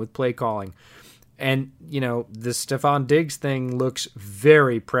sequencing, with play calling. And, the Stephon Diggs thing looks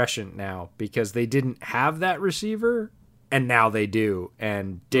very prescient now because they didn't have that receiver, and now they do.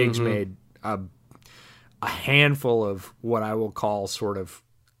 And Diggs made a handful of what I will call sort of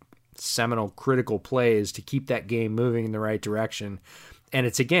seminal critical plays to keep that game moving in the right direction. And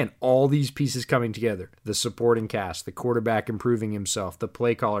it's, again, all these pieces coming together. The supporting cast, the quarterback improving himself, the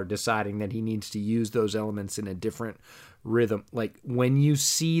play caller deciding that he needs to use those elements in a different rhythm. Like, when you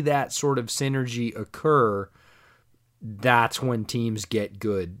see that sort of synergy occur, that's when teams get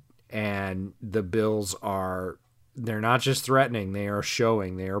good. And the Bills they're not just threatening, they are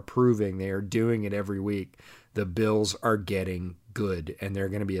showing, they are proving, they are doing it every week. The Bills are getting good, and they're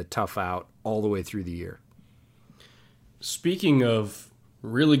going to be a tough out all the way through the year. Speaking of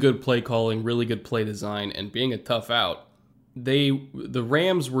really good play calling, really good play design, and being a tough out, the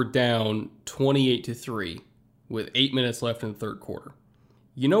Rams were down 28-3 with 8 minutes left in the third quarter.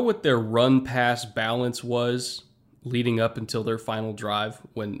 You know what their run-pass balance was leading up until their final drive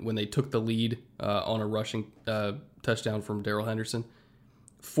when they took the lead on a rushing touchdown from Darrell Henderson?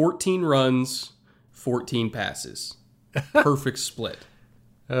 14 runs, 14 passes. Perfect split.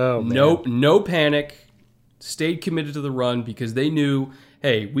 Oh, man. No panic. Stayed committed to the run because they knew,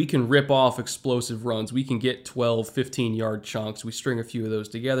 hey, we can rip off explosive runs. We can get 12, 15-yard chunks. We string a few of those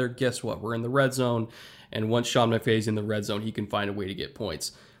together. Guess what? We're in the red zone. And once Sean McVay's in the red zone, he can find a way to get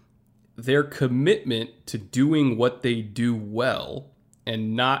points. Their commitment to doing what they do well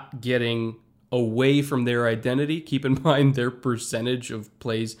and not getting away from their identity. Keep in mind their percentage of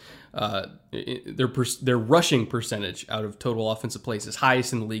plays, their rushing percentage out of total offensive plays is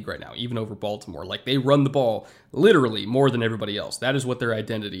highest in the league right now, even over Baltimore. Like, they run the ball literally more than everybody else. That is what their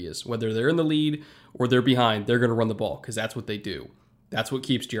identity is. Whether they're in the lead or they're behind, they're going to run the ball because that's what they do. That's what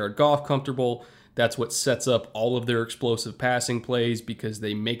keeps Jared Goff comfortable. That's what sets up all of their explosive passing plays because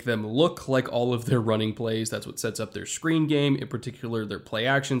they make them look like all of their running plays. That's what sets up their screen game, in particular their play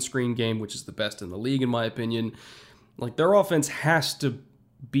action screen game, which is the best in the league in my opinion. Like, their offense has to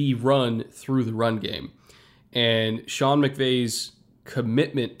be run through the run game. And Sean McVay's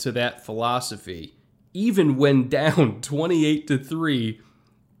commitment to that philosophy, even when down 28-3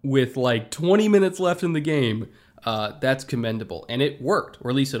 with like 20 minutes left in the game, that's commendable. And it worked,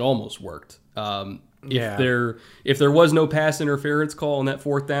 or at least it almost worked. If there was no pass interference call on that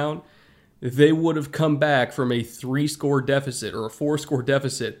fourth down, they would have come back from a 3-score deficit or a 4-score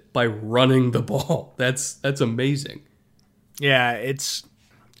deficit by running the ball. That's amazing. Yeah,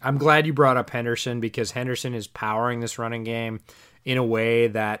 I'm glad you brought up Henderson because Henderson is powering this running game in a way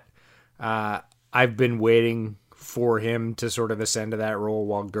that I've been waiting for him to sort of ascend to that role.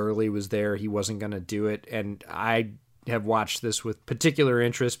 While Gurley was there, he wasn't going to do it, and I have watched this with particular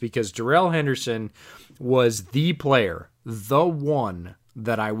interest because Darrell Henderson was the player, the one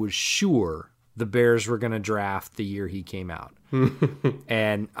that I was sure the Bears were going to draft the year he came out.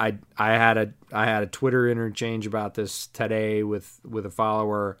 And I had a Twitter interchange about this today with a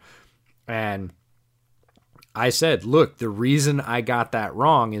follower, and I said, look, the reason I got that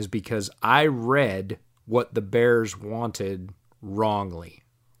wrong is because I read what the Bears wanted wrongly.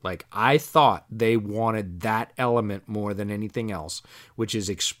 Like, I thought they wanted that element more than anything else, which is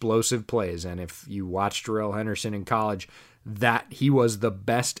explosive plays. And if you watched Darrell Henderson in college, that he was the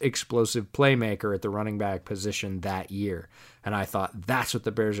best explosive playmaker at the running back position that year. And I thought that's what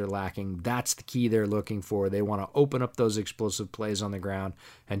the Bears are lacking. That's the key they're looking for. They want to open up those explosive plays on the ground,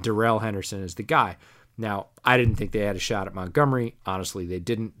 and Darrell Henderson is the guy. Now, I didn't think they had a shot at Montgomery. Honestly, they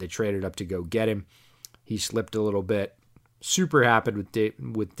didn't. They traded up to go get him. He slipped a little bit. Super happy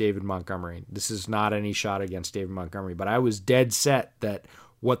with David Montgomery. This is not any shot against David Montgomery, but I was dead set that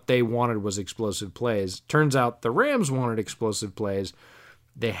what they wanted was explosive plays. Turns out the Rams wanted explosive plays.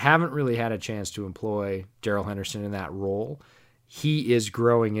 They haven't really had a chance to employ Darrell Henderson in that role. He is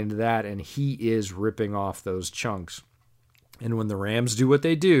growing into that, and he is ripping off those chunks. And when the Rams do what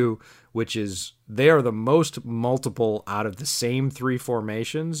they do, which is they are the most multiple out of the same three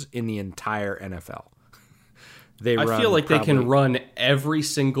formations in the entire NFL. I feel like they can run every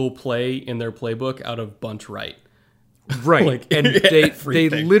single play in their playbook out of bunch right. Right. Like, and they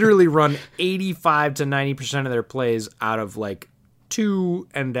literally run 85 to 90% of their plays out of like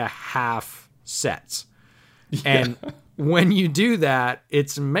 2.5 sets. Yeah. And when you do that,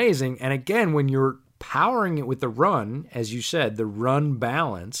 it's amazing. And again, when you're powering it with the run, as you said, the run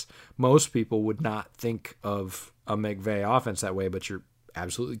balance, most people would not think of a McVay offense that way, but you're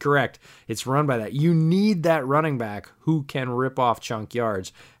absolutely correct. It's run by that. You need that running back who can rip off chunk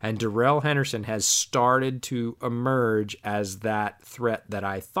yards. And Darrell Henderson has started to emerge as that threat that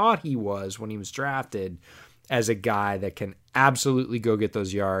I thought he was when he was drafted, as a guy that can absolutely go get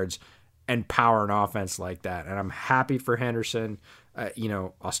those yards and power an offense like that. And I'm happy for Henderson.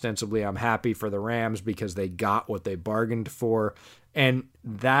 Ostensibly, I'm happy for the Rams because they got what they bargained for. And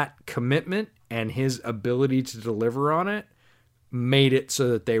that commitment and his ability to deliver on it made it so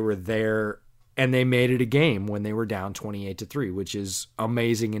that they were there, and they made it a game when they were down 28-3, which is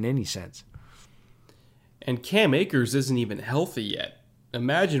amazing in any sense. And Cam Akers isn't even healthy yet.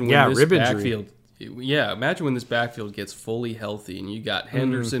 Imagine when imagine when this backfield gets fully healthy, and you got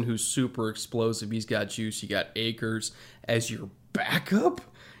Henderson, who's super explosive. He's got juice. You got Akers as your backup.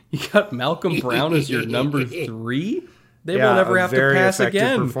 You got Malcolm Brown as your number 3. They will never have to pass very effective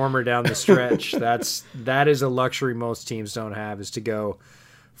again. performer down the stretch. That is a luxury most teams don't have, is to go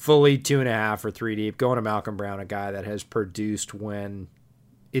fully 2.5 or 3 deep. Going to Malcolm Brown, a guy that has produced when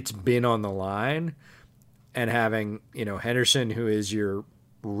it's been on the line, and having, Henderson, who is your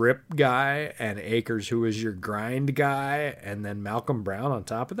rip guy, and Akers, who is your grind guy, and then Malcolm Brown on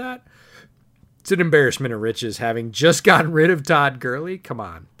top of that. It's an embarrassment of riches, having just gotten rid of Todd Gurley. Come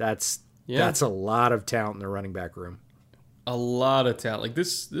on, that's a lot of talent in the running back room. A lot of talent. Like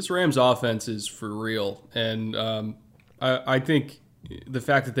this Rams offense is for real, and I think the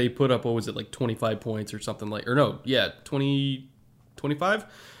fact that they put up, what was it, like 25 points or something 20, 25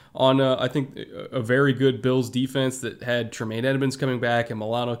 on I think a very good Bills defense that had Tremaine Edmonds coming back and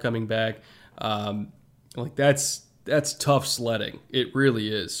Milano coming back. That's tough sledding. It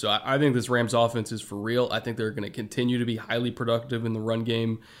really is. So I think this Rams offense is for real. I think they're going to continue to be highly productive in the run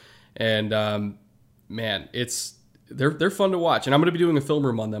game, and man, they're fun to watch. And I'm going to be doing a film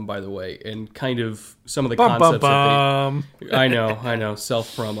room on them, by the way, and kind of some of the concepts that they... I know,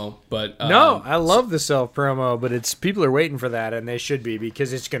 self-promo. But no, I love the self-promo, but people are waiting for that, and they should be,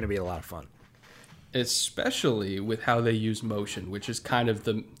 because it's going to be a lot of fun. Especially with how they use motion, which is kind of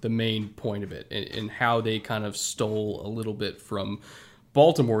the main point of it, and how they kind of stole a little bit from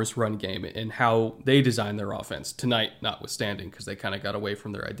Baltimore's run game and how they designed their offense, tonight notwithstanding, because they kind of got away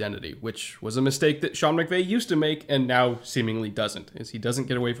from their identity, which was a mistake that Sean McVay used to make and now seemingly doesn't, is he doesn't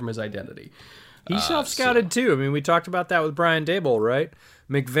get away from his identity. He self-scouted too. I mean, we talked about that with Brian Daboll, right?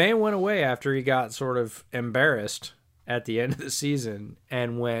 McVay went away after he got sort of embarrassed at the end of the season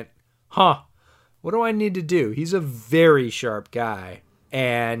and went, what do I need to do? He's a very sharp guy.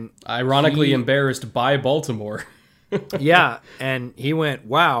 And ironically embarrassed by Baltimore. Yeah, and he went,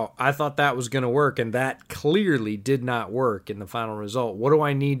 wow, I thought that was going to work, and that clearly did not work in the final result. What do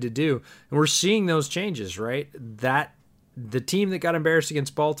I need to do? And we're seeing those changes, right? That the team that got embarrassed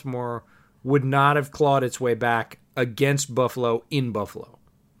against Baltimore would not have clawed its way back against Buffalo in Buffalo.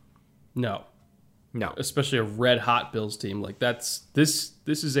 No. Especially a red-hot Bills team. Like, this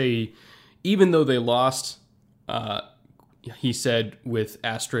is even though they lost, he said with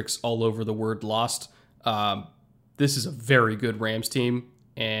asterisks all over the word lost, this is a very good Rams team,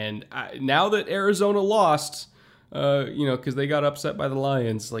 and now that Arizona lost, because they got upset by the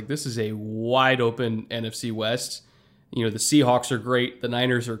Lions, like, this is a wide open NFC West. The Seahawks are great. The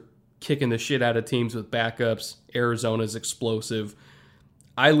Niners are kicking the shit out of teams with backups. Arizona's explosive.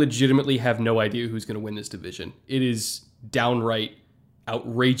 I legitimately have no idea who's going to win this division. It is downright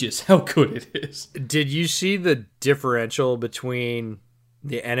outrageous how good it is. Did you see the differential between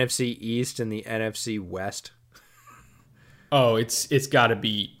the NFC East and the NFC West? Oh, it's got to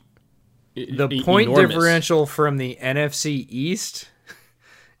be the point enormous. Differential from the NFC East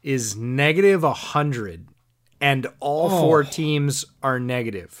is -100, and all four teams are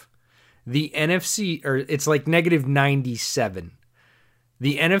negative. The NFC, or it's like -97.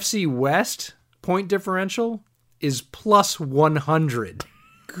 The NFC West point differential is +100.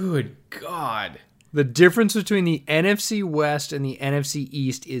 Good God. The difference between the NFC West and the NFC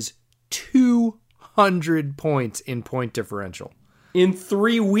East is 200 points in point differential. In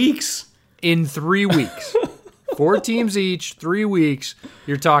 3 weeks? In 3 weeks. 4 teams each, 3 weeks.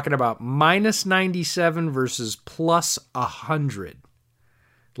 You're talking about -97 versus +100.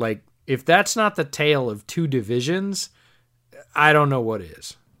 Like, if that's not the tale of two divisions, I don't know what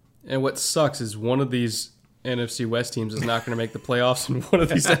is. And what sucks is one of these NFC West teams is not going to make the playoffs, and one of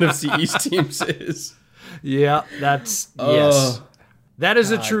these NFC East teams is. Yeah, yes. That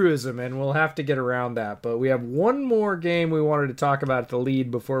is a truism, and we'll have to get around that. But we have one more game we wanted to talk about at the lead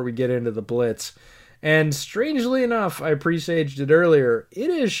before we get into the Blitz. And strangely enough, I presaged it earlier.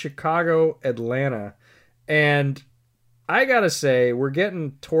 It is Chicago-Atlanta. And I got to say, we're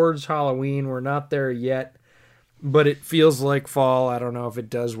getting towards Halloween. We're not there yet, but it feels like fall. I don't know if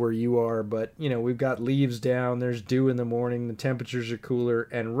it does where you are, but, we've got leaves down. There's dew in the morning. The temperatures are cooler.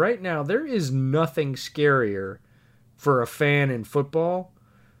 And right now, there is nothing scarier for a fan in football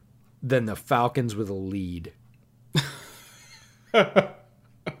than the Falcons with a lead.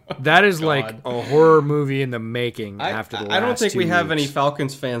 That is like a horror movie in the making after the last 2 weeks. I don't think we have any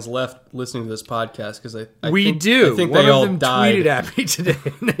Falcons fans left listening to this podcast, because I think One they all of them died. tweeted at me today,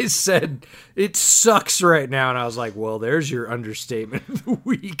 and they said, it sucks right now. And I was like, well, there's your understatement of the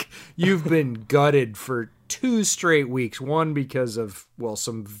week. You've been gutted for 2 straight weeks. One because of,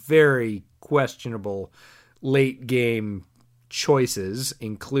 some very questionable late game choices,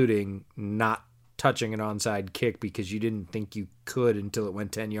 including not touching an onside kick because you didn't think you could until it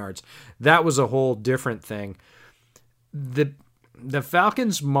went 10 yards. That was a whole different thing. the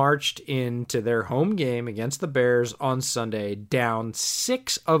Falcons marched into their home game against the Bears on Sunday down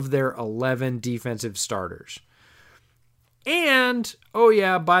 6 of their 11 defensive starters. And, oh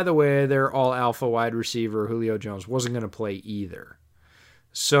yeah, by the way, their all-alpha wide receiver, Julio Jones, wasn't going to play either.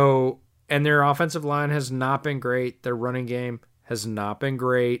 So, and their offensive line has not been great. Their running game has not been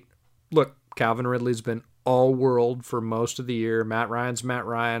great. Look, Calvin Ridley's been all-world for most of the year. Matt Ryan's Matt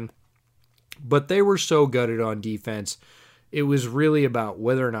Ryan. But they were so gutted on defense. It was really about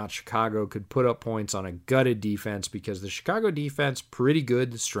whether or not Chicago could put up points on a gutted defense, because the Chicago defense, pretty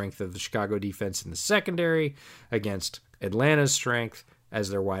good. The strength of the Chicago defense in the secondary against Atlanta's strength as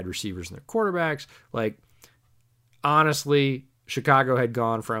their wide receivers and their quarterbacks. Like, honestly, Chicago had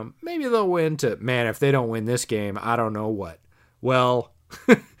gone from maybe they'll win to, man, if they don't win this game, I don't know what. Well,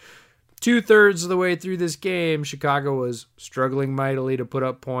 2/3 of the way through this game, Chicago was struggling mightily to put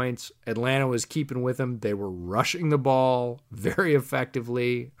up points. Atlanta was keeping with them. They were rushing the ball very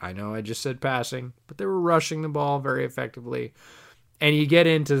effectively. I know I just said passing, but they were rushing the ball very effectively. And you get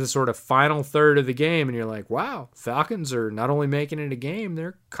into the sort of final third of the game, and you're like, wow, Falcons are not only making it a game,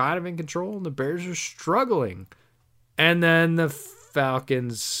 they're kind of in control, and the Bears are struggling. And then the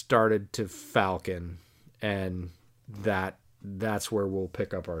Falcons started to falcon, and that's where we'll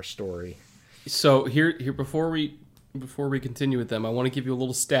pick up our story. So here before we continue with them, I want to give you a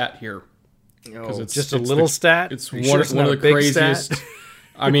little stat here. Oh, it's a little stat? It's one of the craziest.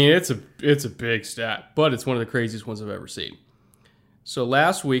 I mean, it's a big stat, but it's one of the craziest ones I've ever seen. So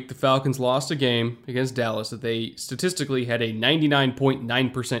last week, the Falcons lost a game against Dallas that they statistically had a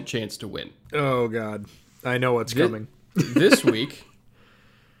 99.9% chance to win. Oh, God. I know what's coming. This week,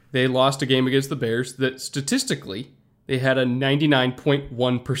 they lost a game against the Bears that statistically they had a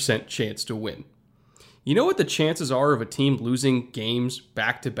 99.1% chance to win. You know what the chances are of a team losing games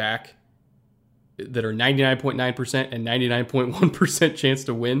back-to-back that are 99.9% and 99.1% chance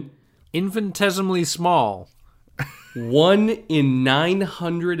to win? Infinitesimally small. 1 in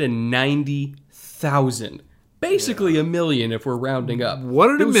 990,000. Basically a million if we're rounding up. 1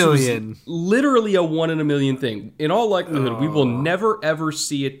 in a million. Literally a 1 in a million thing. In all likelihood, we will never ever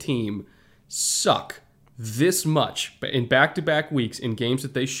see a team suck this much in back-to-back weeks in games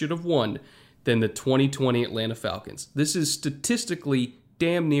that they should have won than the 2020 Atlanta Falcons. This is statistically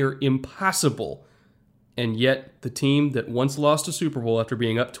damn near impossible. And yet the team that once lost a Super Bowl after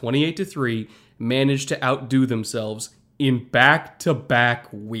being up 28-3 managed to outdo themselves in back-to-back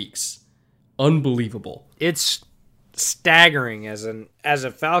weeks. Unbelievable. It's staggering as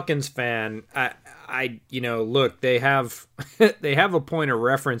a Falcons fan. I look, they have a point of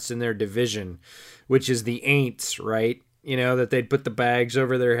reference in their division, which is the Aints, right? You know, that they'd put the bags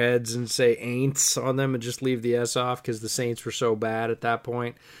over their heads and say Aints on them and just leave the S off because the Saints were so bad at that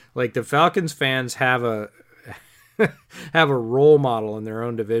point. Like, the Falcons fans have a role model in their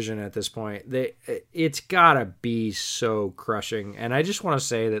own division at this point. It's gotta be so crushing. And I just want to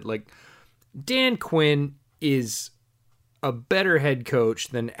say that, like, Dan Quinn is a better head coach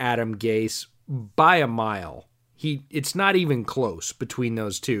than Adam Gase by a mile. It's not even close between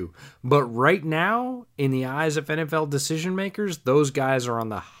those two. But right now, in the eyes of NFL decision makers, those guys are on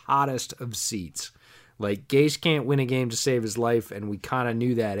the hottest of seats. Like, Gase can't win a game to save his life, and we kind of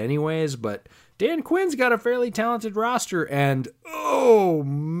knew that anyways, but Dan Quinn's got a fairly talented roster, and oh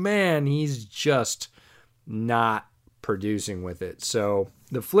man, he's just not producing with it. So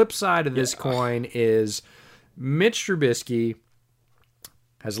the flip side of this coin is Mitch Trubisky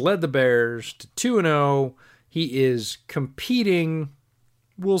has led the Bears to 2-0. He is competing,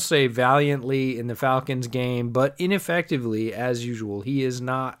 we'll say, valiantly in the Falcons game, but ineffectively, as usual. He is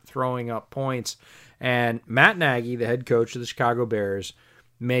not throwing up points. And Matt Nagy, the head coach of the Chicago Bears,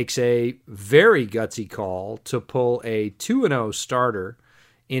 makes a very gutsy call to pull a 2-0 starter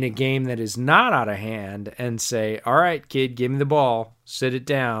in a game that is not out of hand and say, all right, kid, give me the ball, sit it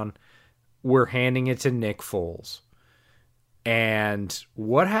down. We're handing it to Nick Foles. And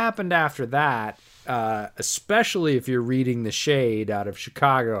what happened after that, especially if you're reading the shade out of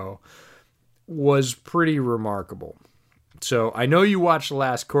Chicago, was pretty remarkable. So I know you watched the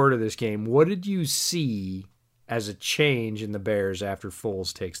last quarter of this game. What did you see as a change in the Bears after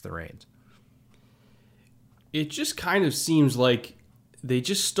Foles takes the reins? It just kind of seems like they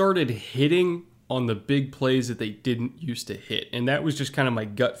just started hitting on the big plays that they didn't used to hit. And that was just kind of my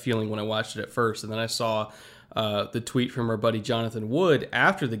gut feeling when I watched it at first. And then I saw the tweet from our buddy Jonathan Wood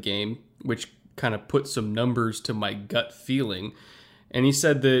after the game, which kind of put some numbers to my gut feeling. And he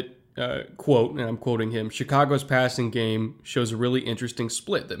said that, quote, and I'm quoting him, Chicago's passing game shows a really interesting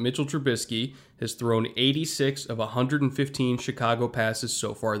split, that Mitchell Trubisky has thrown 86 of 115 Chicago passes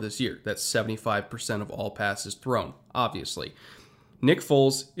so far this year. That's 75% of all passes thrown, obviously. Nick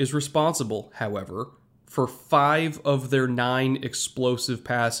Foles is responsible, however, for 5 of their 9 explosive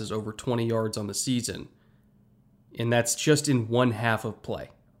passes over 20 yards on the season. And that's just in one half of play.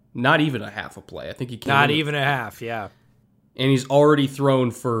 Not even a half of play. I think he came Not even a half, yeah. And he's already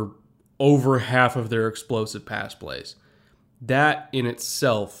thrown for over half of their explosive pass plays. That in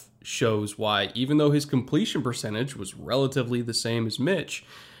itself shows why, even though his completion percentage was relatively the same as Mitch,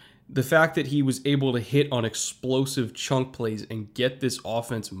 the fact that he was able to hit on explosive chunk plays and get this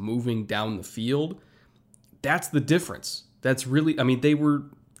offense moving down the field, that's the difference. That's really, I mean, they were,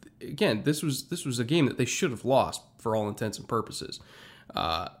 again, this was a game that they should have lost for all intents and purposes.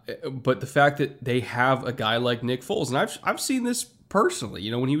 But the fact that they have a guy like Nick Foles, and I've seen this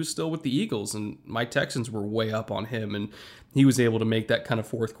personally, when he was still with the Eagles and my Texans were way up on him and he was able to make that kind of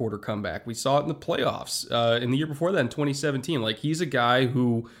fourth quarter comeback. We saw it in the playoffs in the year before that in 2017. Like, he's a guy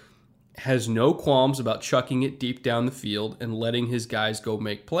who has no qualms about chucking it deep down the field and letting his guys go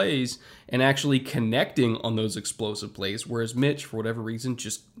make plays and actually connecting on those explosive plays, whereas Mitch, for whatever reason,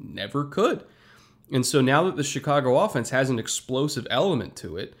 just never could. And so now that the Chicago offense has an explosive element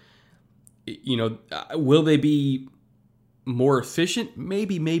to it, will they be more efficient?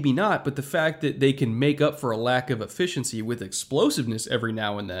 Maybe, maybe not. But the fact that they can make up for a lack of efficiency with explosiveness every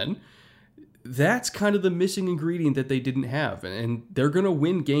now and then, that's kind of the missing ingredient that they didn't have. And they're going to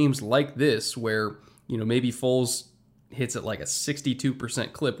win games like this where, maybe Foles hits at like a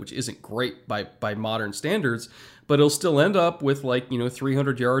 62% clip, which isn't great by modern standards, but he'll still end up with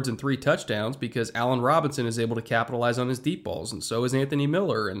 300 yards and 3 touchdowns because Allen Robinson is able to capitalize on his deep balls, and so is Anthony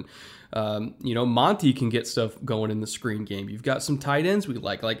Miller. And, Monty can get stuff going in the screen game. You've got some tight ends we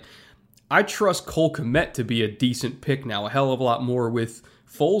like. I trust Cole Kmet to be a decent pick now, a hell of a lot more with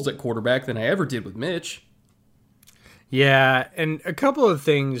Foles at quarterback than I ever did with Mitch. Yeah, and a couple of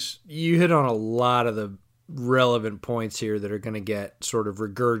things, you hit on a lot of the relevant points here that are going to get sort of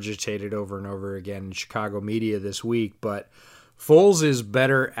regurgitated over and over again in Chicago media this week, but Foles is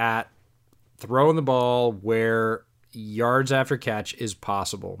better at throwing the ball where yards after catch is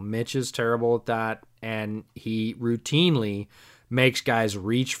possible. Mitch is terrible at that, and he routinely makes guys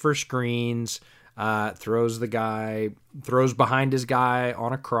reach for screens, throws behind his guy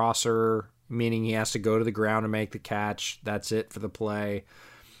on a crosser, meaning he has to go to the ground and make the catch. That's it for the play.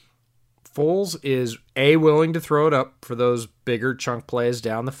 Foles is willing to throw it up for those bigger chunk plays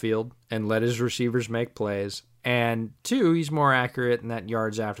down the field and let his receivers make plays. And 2, he's more accurate in that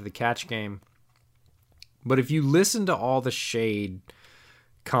yards after the catch game. But if you listen to all the shade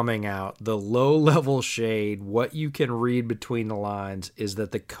coming out, the low-level shade, what you can read between the lines is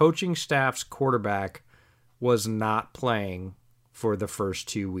that the coaching staff's quarterback was not playing for the first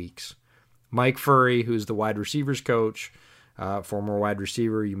 2 weeks. Mike Furry, who's the wide receivers coach, former wide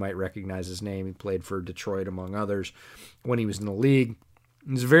receiver, you might recognize his name. He played for Detroit, among others, when he was in the league.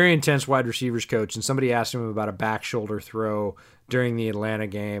 He's a very intense wide receivers coach, and somebody asked him about a back shoulder throw during the Atlanta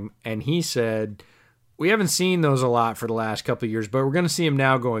game, and he said, "We haven't seen those a lot for the last couple of years, but we're going to see them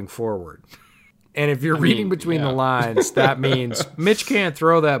now going forward." And if you're reading between the lines, that means Mitch can't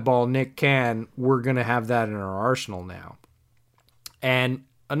throw that ball, Nick can. We're going to have that in our arsenal now. And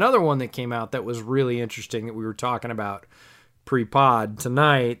another one that came out that was really interesting that we were talking about pre-pod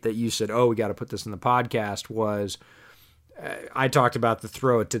tonight that you said, we got to put this in the podcast, was I talked about the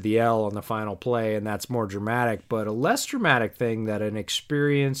throw it to the L on the final play, and that's more dramatic, but a less dramatic thing that an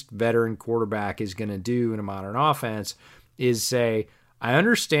experienced veteran quarterback is going to do in a modern offense is say, I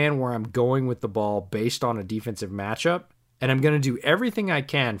understand where I'm going with the ball based on a defensive matchup, and I'm going to do everything I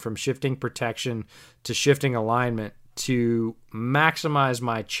can from shifting protection to shifting alignment to maximize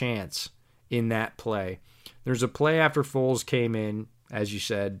my chance in that play. There's a play after Foles came in, as you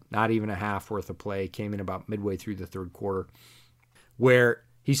said, not even a half worth of play, came in about midway through the third quarter, where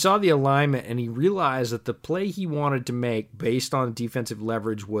he saw the alignment and he realized that the play he wanted to make based on defensive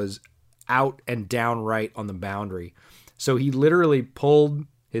leverage was out and downright on the boundary. So he literally pulled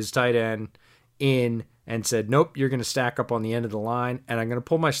his tight end in and said, nope, you're going to stack up on the end of the line, and I'm going to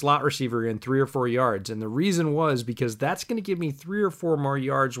pull my slot receiver in 3 or 4 yards. And the reason was because that's going to give me 3 or 4 more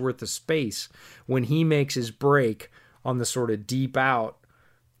yards worth of space when he makes his break on the sort of deep out,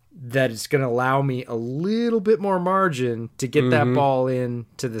 that it's going to allow me a little bit more margin to get that ball in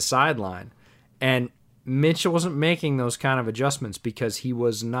to the sideline. And Mitch wasn't making those kind of adjustments because he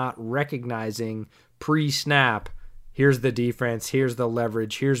was not recognizing pre-snap, here's the defense, here's the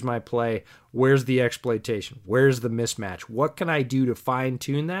leverage, here's my play, where's the exploitation, where's the mismatch, what can I do to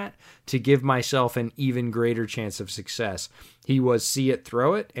fine-tune that to give myself an even greater chance of success? He was see it,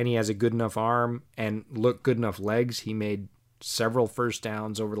 throw it, and he has a good enough arm and good enough legs. He made several first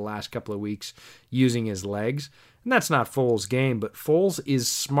downs over the last couple of weeks using his legs. And that's not Foles' game, but Foles is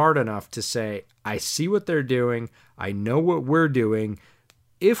smart enough to say, I see what they're doing. I know what we're doing.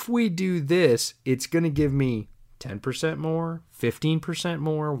 If we do this, it's going to give me 10% more, 15%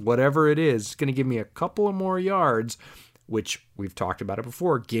 more, whatever it is. It's going to give me a couple of more yards, which we've talked about it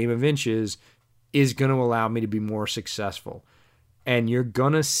before. Game of inches is going to allow me to be more successful. And you're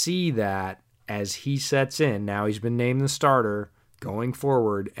going to see that as he sets in. Now he's been named the starter going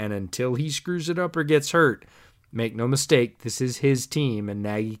forward, and until he screws it up or gets hurt, make no mistake, this is his team, and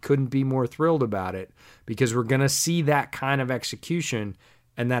Nagy couldn't be more thrilled about it because we're going to see that kind of execution,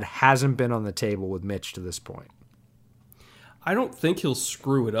 and that hasn't been on the table with Mitch to this point. I don't think he'll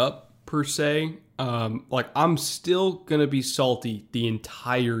screw it up, per se. I'm still going to be salty the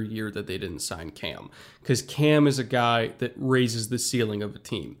entire year that they didn't sign Cam, because Cam is a guy that raises the ceiling of a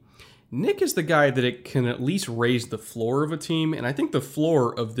team. Nick is the guy that it can at least raise the floor of a team, and I think the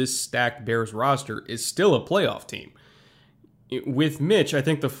floor of this stacked Bears roster is still a playoff team. With Mitch, I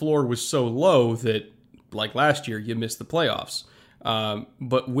think the floor was so low that, like last year, you missed the playoffs.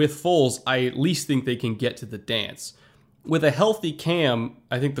 But with Foles, I at least think they can get to the dance. With a healthy Cam,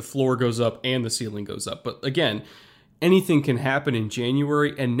 I think the floor goes up and the ceiling goes up. But again, anything can happen in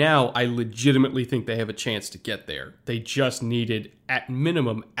January, and now I legitimately think they have a chance to get there. They just needed, at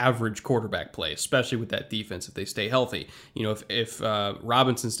minimum, average quarterback play, especially with that defense if they stay healthy. You know, if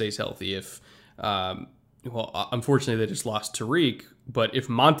Robinson stays healthy, unfortunately they just lost Tariq, but if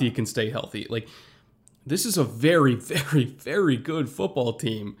Monty can stay healthy, this is a very, very, very good football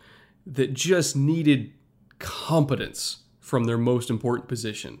team that just needed competence from their most important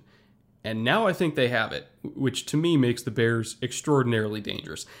position. And now I think they have it, which to me makes the Bears extraordinarily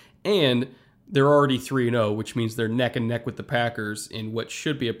dangerous. And they're already 3-0, which means they're neck and neck with the Packers in what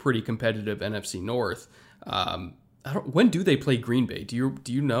should be a pretty competitive NFC North. When do they play Green Bay? Do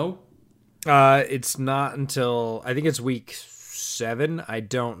you know? It's not until, I think it's week 7. I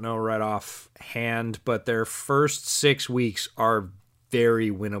don't know right off hand, but their first 6 weeks are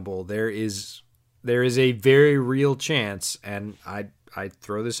very winnable. There is a very real chance, and I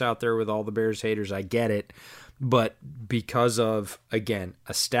throw this out there with all the Bears haters. I get it. But because of, again,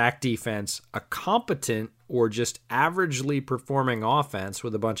 a stacked defense, a competent or just averagely performing offense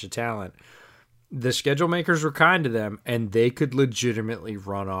with a bunch of talent, the schedule makers were kind to them, and they could legitimately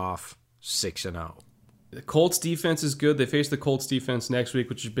run off 6-0. The Colts defense is good. They face the Colts defense next week,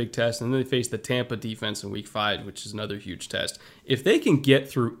 which is a big test. And then they face the Tampa defense in week 5, which is another huge test. If they can get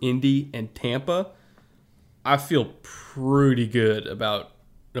through Indy and Tampa, I feel pretty good about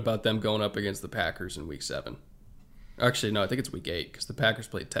them going up against the Packers in week 7. Actually, no, I think it's week 8 because the Packers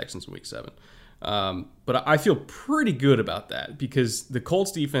played Texans in week 7. But I feel pretty good about that because the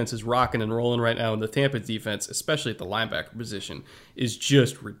Colts defense is rocking and rolling right now, and the Tampa defense, especially at the linebacker position, is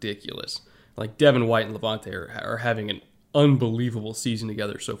just ridiculous. Like Devin White and Levante are having an unbelievable season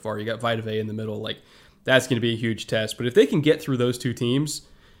together so far. You got Vita Vea in the middle. That's going to be a huge test. But if they can get through those two teams,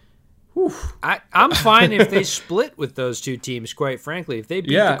 whew. I'm fine if they split with those two teams, quite frankly. If they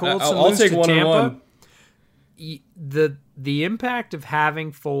beat the Colts and lose to Tampa, the impact of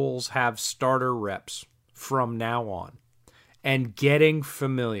having Foles have starter reps from now on and getting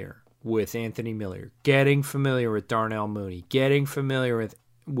familiar with Anthony Miller, getting familiar with Darnell Mooney, getting familiar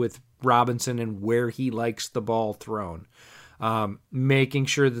with Robinson and where he likes the ball thrown, making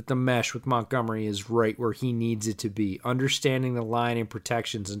sure that the mesh with Montgomery is right where he needs it to be, understanding the line and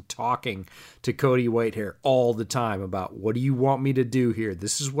protections and talking to Cody Whitehair all the time about what do you want me to do here?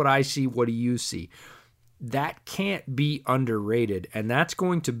 This is what I see. What do you see? That can't be underrated, and that's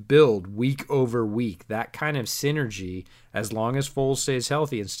going to build week over week. That kind of synergy, as long as Foles stays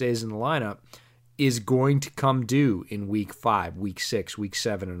healthy and stays in the lineup, is going to come due in week 5, week 6, week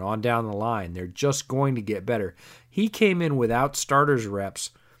 7, and on down the line. They're just going to get better. He came in without starters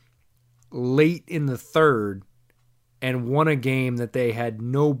reps late in the third and won a game that they had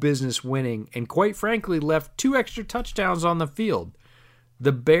no business winning, and quite frankly left 2 extra touchdowns on the field.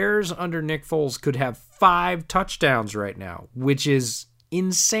 The Bears under Nick Foles could have 5 touchdowns right now, which is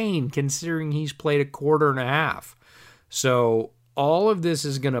insane considering he's played a quarter and a half. So all of this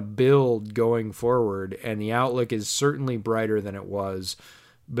is going to build going forward, and the outlook is certainly brighter than it was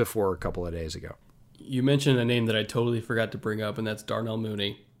before a couple of days ago. You mentioned a name that I totally forgot to bring up, and that's Darnell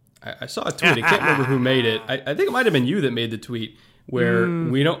Mooney. I saw a tweet. I can't remember who made it. I think it might have been you that made the tweet where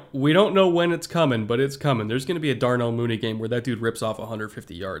we don't know when it's coming, but it's coming. There's going to be a Darnell Mooney game where that dude rips off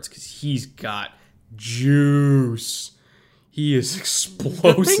 150 yards because he's got juice. He is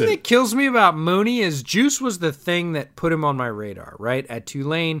explosive. The thing that kills me about Mooney is juice was the thing that put him on my radar, right? At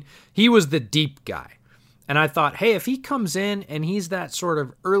Tulane, he was the deep guy. And I thought, hey, if he comes in and he's that sort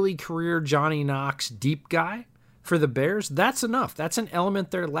of early career Johnny Knox deep guy, for the Bears, that's enough. That's an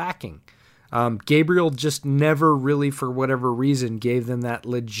element they're lacking. Gabriel just never really, for whatever reason, gave them that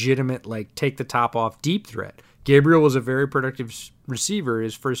legitimate, like, take the top off deep threat. Gabriel was a very productive receiver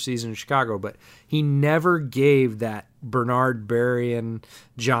his first season in Chicago, but he never gave that Bernard Berrian,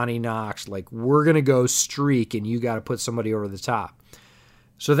 Johnny Knox, like, we're going to go streak and you got to put somebody over the top.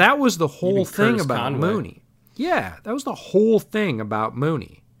 So that was the whole thing about Conway. Mooney. Yeah, that was the whole thing about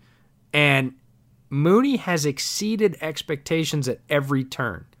Mooney. And Mooney has exceeded expectations at every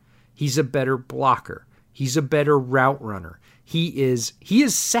turn. He's a better blocker. He's a better route runner. He is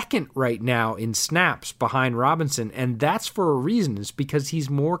second right now in snaps behind Robinson, and that's for a reason. It's because he's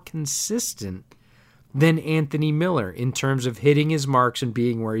more consistent than Anthony Miller in terms of hitting his marks and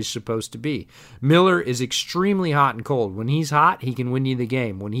being where he's supposed to be. Miller is extremely hot and cold. When he's hot, he can win you the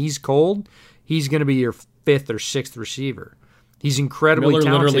game. When he's cold, he's going to be your fifth or sixth receiver. He's incredibly talented.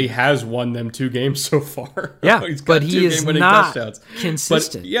 Miller literally has won them 2 games so far. Yeah, but he is not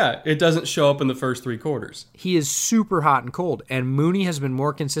consistent. But yeah, it doesn't show up in the first 3 quarters. He is super hot and cold, and Mooney has been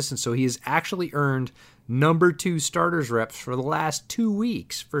more consistent, so he has actually earned number 2 starters reps for the last 2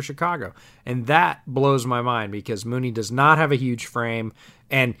 weeks for Chicago. And that blows my mind because Mooney does not have a huge frame,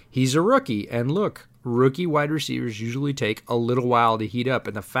 and he's a rookie. And look, rookie wide receivers usually take a little while to heat up.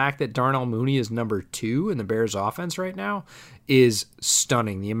 And the fact that Darnell Mooney is number 2 in the Bears offense right now is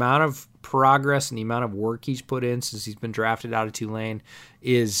stunning. The amount of progress and the amount of work he's put in since he's been drafted out of Tulane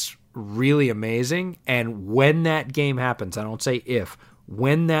is really amazing. And when that game happens, I don't say if,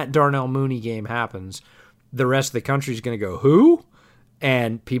 when that Darnell Mooney game happens, the rest of the country is going to go, who?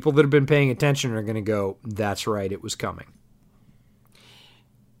 And people that have been paying attention are going to go, that's right, it was coming.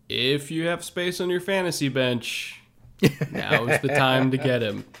 If you have space on your fantasy bench, now's the time to get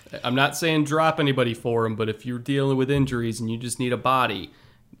him. I'm not saying drop anybody for him, but if you're dealing with injuries and you just need a body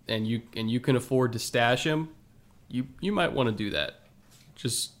and you can afford to stash him, you might want to do that.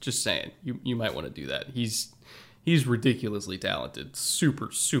 Just saying. You might want to do that. He's ridiculously talented, super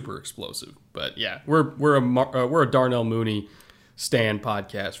explosive. But yeah, we're a Darnell Mooney stan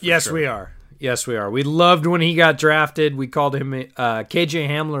podcast. Yes, sure. we are. Yes, we are. We loved when he got drafted. We called him KJ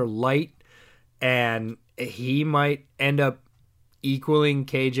Hamler light, and he might end up equaling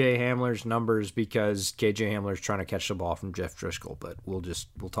KJ Hamler's numbers because KJ Hamler's trying to catch the ball from Jeff Driscoll. But we'll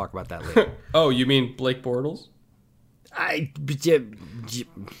talk about that later. Oh, you mean Blake Bortles?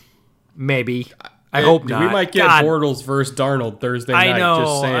 Maybe. I hope not. We might get Bortles versus Darnold Thursday night.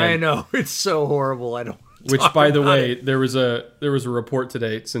 Just saying. I know. It's so horrible. I don't. Which, by the way, there was a report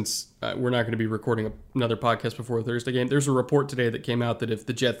today, since we're not going to be recording another podcast before the Thursday game. There's a report today that came out that if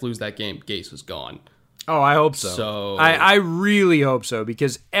the Jets lose that game, Gase is gone. Oh, I hope so. I really hope so,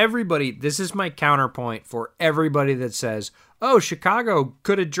 because everybody, this is my counterpoint for everybody that says, oh, Chicago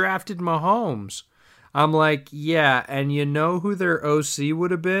could have drafted Mahomes. I'm like, yeah, and you know who their OC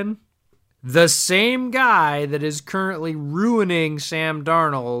would have been? The same guy that is currently ruining Sam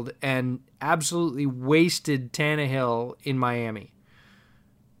Darnold and absolutely wasted Tannehill in Miami.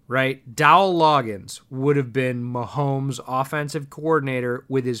 Right? Dowell Loggins would have been Mahomes' offensive coordinator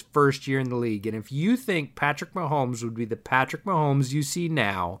with his first year in the league. And if you think Patrick Mahomes would be the Patrick Mahomes you see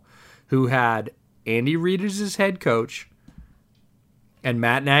now, who had Andy Reid as his head coach and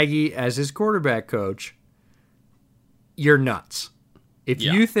Matt Nagy as his quarterback coach, you're nuts. If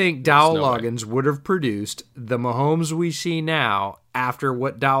you think Dowell Loggins would have produced the Mahomes we see now after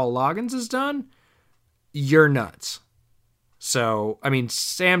what Dowell Loggins has done, you're nuts. So, I mean,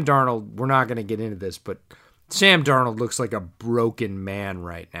 Sam Darnold, we're not going to get into this, but Sam Darnold looks like a broken man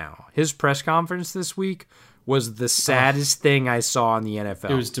right now. His press conference this week was the saddest thing I saw in the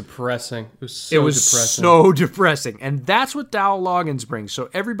NFL. It was depressing. It was so depressing. And that's what Dowell Loggins brings. So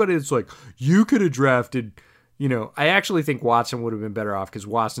everybody that's like, you could have drafted... You know, I actually think Watson would have been better off because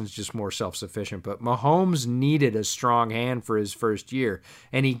Watson's just more self-sufficient. But Mahomes needed a strong hand for his first year,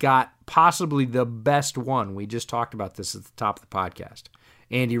 and he got possibly the best one. We just talked about this at the top of the podcast.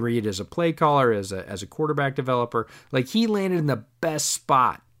 Andy Reid as a play caller, as a quarterback developer. Like, he landed in the best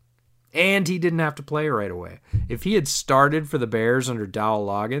spot, and he didn't have to play right away. If he had started for the Bears under Dowell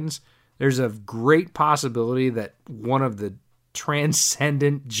Loggins, there's a great possibility that one of the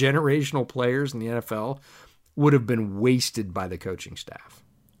transcendent generational players in the NFL would have been wasted by the coaching staff.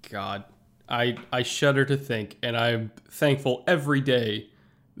 God, I shudder to think, and I'm thankful every day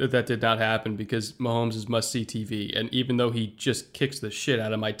that did not happen, because Mahomes is must-see TV, and even though he just kicks the shit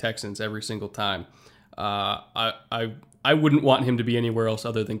out of my Texans every single time, I wouldn't want him to be anywhere else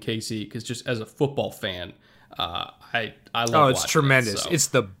other than KC, because just as a football fan, I love it's tremendous. It's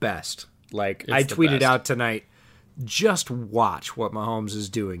the best. Like, I tweeted out tonight, just watch what Mahomes is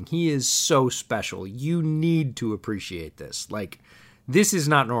doing. He is so special. You need to appreciate this. Like, this is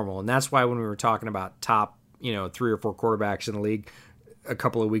not normal. And that's why when we were talking about top, 3 or 4 quarterbacks in the league a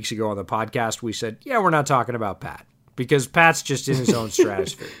couple of weeks ago on the podcast, we said, yeah, we're not talking about Pat. Because Pat's just in his own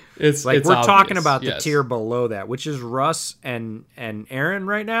stratosphere. We're obvious. talking about the Yes. tier below that, which is Russ and Aaron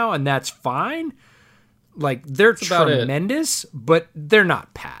right now, and that's fine. Like, they're about it. tremendous, but they're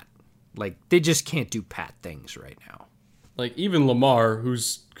not Pat. Like, they just can't do Pat things right now. Like, even Lamar,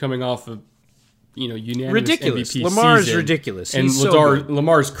 who's coming off of, unanimous Ridiculous. MVP Lamar is season, ridiculous. And He's so good.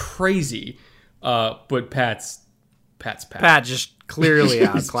 Lamar's crazy, but Pat's Pat. Pat just clearly He's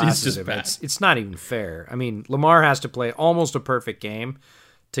outclasses just him. Pat. It's not even fair. I mean, Lamar has to play almost a perfect game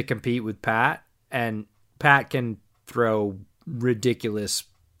to compete with Pat, and Pat can throw ridiculous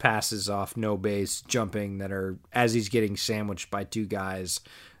passes off no base, jumping that are, as he's getting sandwiched by 2 guys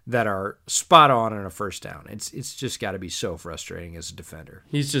that are spot on a first down. It's just got to be so frustrating as a defender.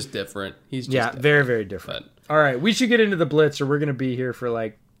 He's just different. He's just different. Very, very different. All right, we should get into the blitz, or we're going to be here for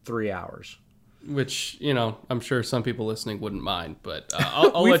like 3 hours. Which, I'm sure some people listening wouldn't mind, but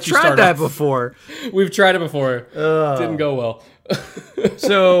I'll We've let you tried start that off. before. We've tried it before. Didn't go well.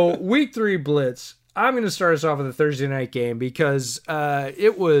 So, week 3 blitz. I'm going to start us off with a Thursday night game because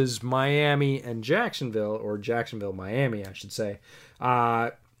it was Miami and Jacksonville, or Jacksonville, Miami, I should say.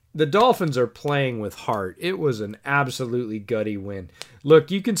 The Dolphins are playing with heart. It was an absolutely gutty win.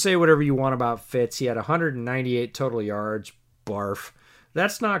 Look, you can say whatever you want about Fitz. He had 198 total yards. Barf.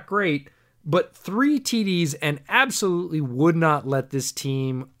 That's not great. But 3 TDs and absolutely would not let this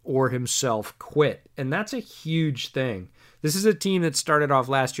team or himself quit. And that's a huge thing. This is a team that started off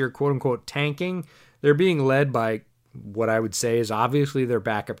last year, quote-unquote, tanking. They're being led by what I would say is obviously their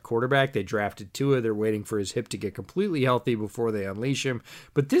backup quarterback. They drafted Tua. They're waiting for his hip to get completely healthy before they unleash him.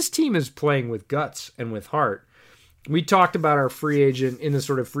 But this team is playing with guts and with heart. We talked about our free agent in the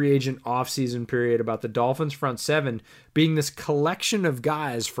sort of free agent offseason period about the Dolphins front 7 being this collection of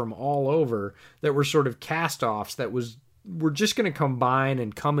guys from all over that were sort of cast-offs that were just going to combine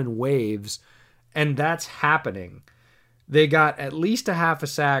and come in waves, and that's happening. They got at least a half a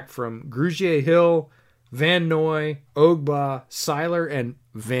sack from Grugier Hill, Van Noy, Ogba, Seiler, and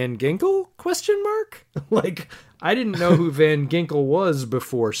Van Ginkel? ? Like, I didn't know who Van Ginkel was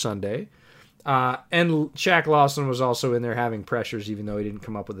before Sunday. And Shaq Lawson was also in there having pressures, even though he didn't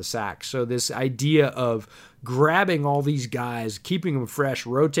come up with a sack. So this idea of grabbing all these guys, keeping them fresh,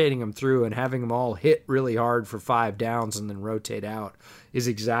 rotating them through, and having them all hit really hard for 5 downs and then rotate out is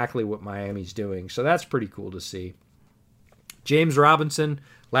exactly what Miami's doing. So that's pretty cool to see. James Robinson,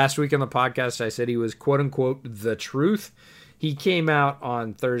 last week on the podcast, I said he was, quote-unquote, the truth. He came out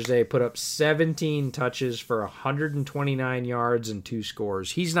on Thursday, put up 17 touches for 129 yards and 2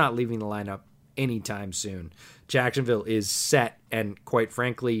 scores. He's not leaving the lineup anytime soon. Jacksonville is set and, quite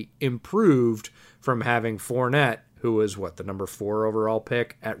frankly, improved from having Fournette, who was, the number 4 overall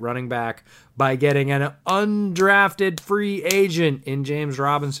pick at running back, by getting an undrafted free agent in James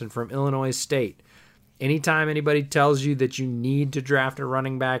Robinson from Illinois State. Anytime anybody tells you that you need to draft a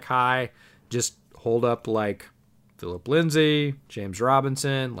running back high, just hold up like Phillip Lindsay, James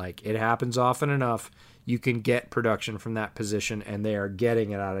Robinson. Like, it happens often enough. You can get production from that position, and they are getting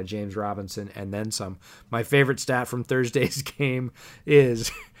it out of James Robinson and then some. My favorite stat from Thursday's game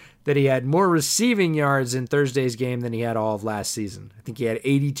is that he had more receiving yards in Thursday's game than he had all of last season. I think he had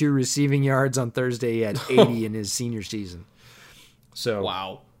 82 receiving yards on Thursday. He had 80 in his senior season. So,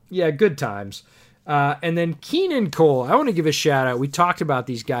 wow. Yeah, good times. And then Keenan Cole, I want to give a shout out. We talked about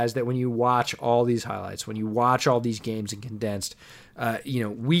these guys that when you watch all these highlights, when you watch all these games in condensed,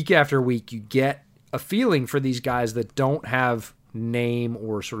 week after week, you get a feeling for these guys that don't have name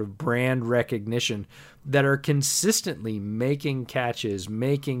or sort of brand recognition, that are consistently making catches,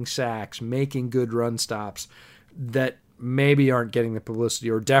 making sacks, making good run stops, that maybe aren't getting the publicity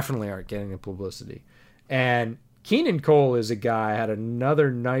or definitely aren't getting the publicity. And Keenan Cole is a guy, had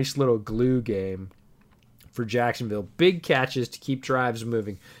another nice little glue game for Jacksonville. Big catches to keep drives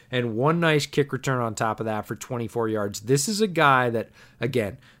moving, and one nice kick return on top of that for 24 yards. This is a guy that,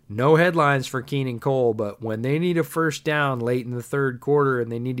 again, no headlines for Keenan Cole, but when they need a first down late in the third quarter and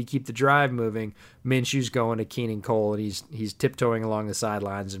they need to keep the drive moving, Minshew's going to Keenan Cole, and he's tiptoeing along the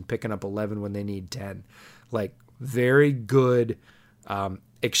sidelines and picking up 11 when they need 10. Like, very good,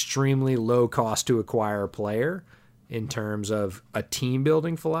 extremely low cost to acquire player in terms of a team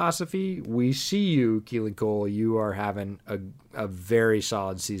building philosophy. We see you, Keelan Cole. You are having a very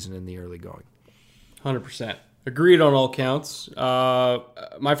solid season in the early going. 100%. Agreed on all counts.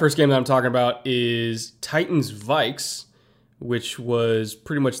 My first game that I'm talking about is Titans-Vikes, which was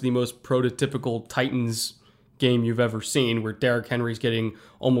pretty much the most prototypical Titans game you've ever seen, where Derrick Henry's getting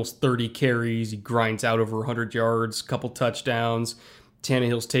almost 30 carries. He grinds out over 100 yards, couple touchdowns.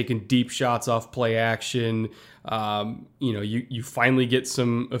 Tannehill's taking deep shots off play action. You finally get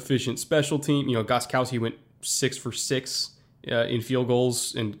some efficient special team. Gostkowski went 6 for 6 in field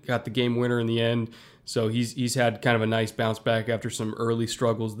goals and got the game winner in the end. So he's had kind of a nice bounce back after some early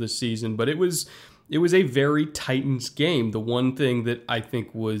struggles this season. But it was a very Titans game. The one thing that I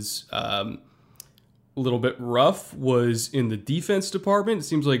think was a little bit rough was in the defense department. It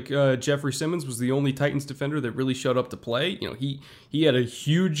seems like Jeffrey Simmons was the only Titans defender that really showed up to play. He had a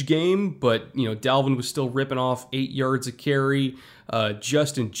huge game, but Dalvin was still ripping off 8 yards a carry.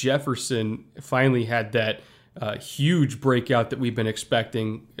 Justin Jefferson finally had that huge breakout that we've been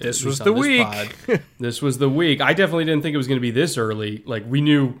expecting. This was the week. This was the week. I definitely didn't think it was going to be this early. We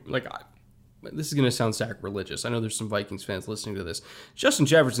knew, this is going to sound sacrilegious. I know there's some Vikings fans listening to this. Justin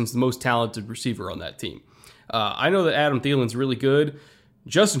Jefferson's the most talented receiver on that team. I know that Adam Thielen's really good.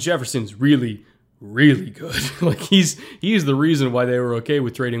 Justin Jefferson's really, really good. He's the reason why they were okay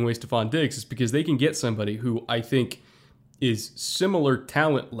with trading away Stephon Diggs, is because they can get somebody who I think is similar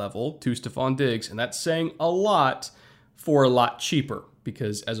talent level to Stephon Diggs, and that's saying a lot for a lot cheaper,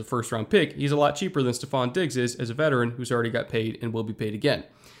 because as a first-round pick, he's a lot cheaper than Stephon Diggs is as a veteran who's already got paid and will be paid again.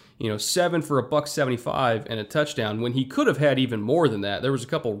 7 for $175 and a touchdown, when he could have had even more than that. There was a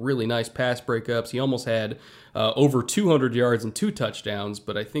couple really nice pass breakups. He almost had over 200 yards and 2 touchdowns,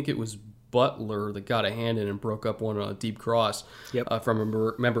 but I think it was Butler that got a hand in and broke up one on a deep cross, if I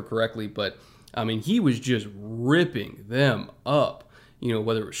remember correctly. But he was just ripping them up,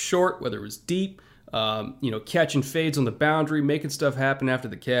 whether it was short, whether it was deep, catching fades on the boundary, making stuff happen after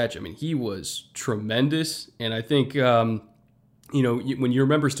the catch. He was tremendous. And I think, when you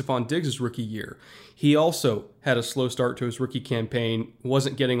remember Stephon Diggs' rookie year, he also had a slow start to his rookie campaign,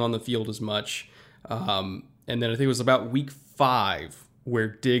 wasn't getting on the field as much. And then I think it was about week 5 where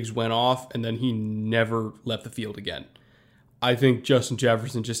Diggs went off, and then he never left the field again. I think Justin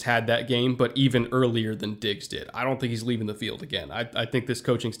Jefferson just had that game, but even earlier than Diggs did. I don't think he's leaving the field again. I think this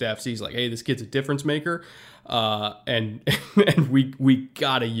coaching staff sees hey, this kid's a difference maker, and we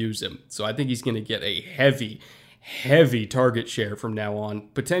gotta use him. So I think he's going to get a heavy target share from now on,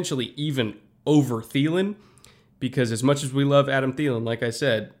 potentially even over Thielen, because as much as we love Adam Thielen, like I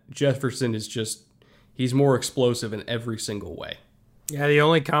said, Jefferson is he's more explosive in every single way. Yeah, the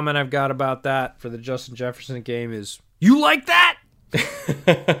only comment I've got about that for the Justin Jefferson game is, you like that?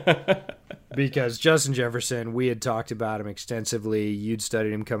 Because Justin Jefferson, we had talked about him extensively. You'd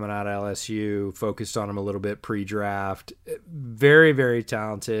studied him coming out of LSU, focused on him a little bit pre-draft. Very, very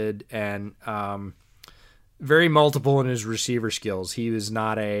talented and very multiple in his receiver skills. He was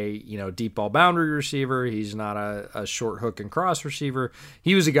not a deep ball boundary receiver. He's not a short hook and cross receiver.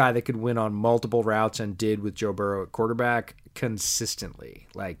 He was a guy that could win on multiple routes and did with Joe Burrow at quarterback consistently.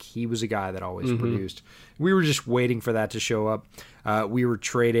 He was a guy that always produced. We were just waiting for that to show up. We were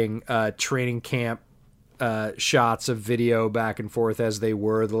trading training camp shots of video back and forth as they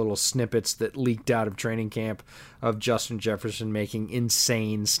were, the little snippets that leaked out of training camp of Justin Jefferson making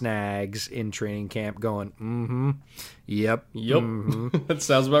insane snags in training camp, going, yep. That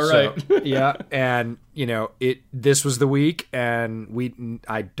sounds about right. Yeah, and this was the week, and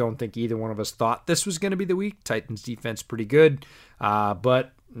I don't think either one of us thought this was going to be the week. Titans defense pretty good,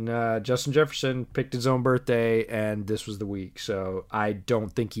 but Justin Jefferson picked his own birthday, and this was the week. So I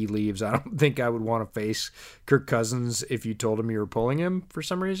don't think he leaves. I don't think I would want to face Kirk Cousins if you told him you were pulling him for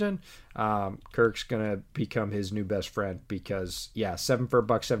some reason. Kirk's going to become his new best friend because, 7 for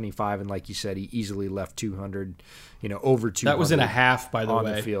 $175, and like you said, he easily left 200, over 200. That was in a half, by the way.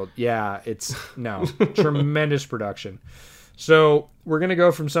 On the field. Yeah, it's tremendous production. So we're going to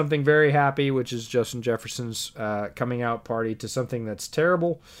go from something very happy, which is Justin Jefferson's coming out party, to something that's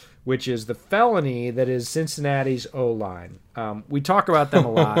terrible, which is the felony that is Cincinnati's O-line. We talk about them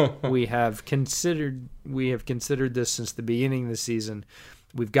a lot. We have considered this since the beginning of the season.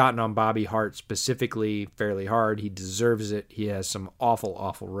 We've gotten on Bobby Hart specifically fairly hard. He deserves it. He has some awful,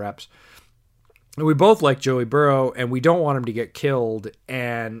 awful reps. And we both like Joey Burrow, and we don't want him to get killed.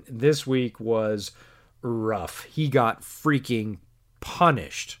 And this week was rough. He got freaking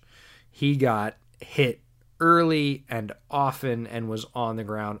punished. He got hit early and often and was on the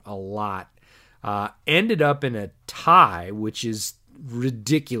ground a lot. Ended up in a tie, which is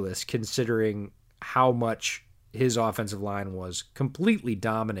ridiculous considering how much his offensive line was completely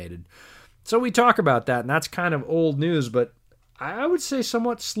dominated. So we talk about that, and that's kind of old news, but I would say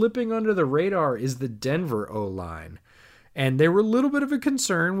somewhat slipping under the radar is the Denver O-line. And they were a little bit of a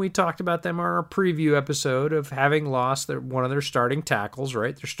concern. We talked about them on our preview episode of having lost one of their starting tackles,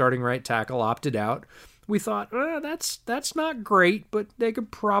 right? Their starting right tackle opted out. we thought, that's not great, but they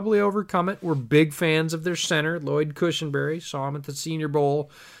could probably overcome it. We're big fans of their center, Lloyd Cushenberry. Saw him at the Senior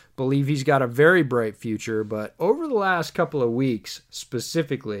Bowl. Believe he's got a very bright future. But over the last couple of weeks,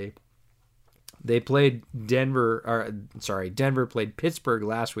 specifically, they played Denver played Pittsburgh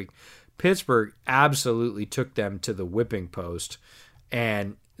last week. Pittsburgh absolutely took them to the whipping post,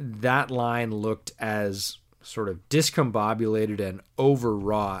 and that line looked as sort of discombobulated and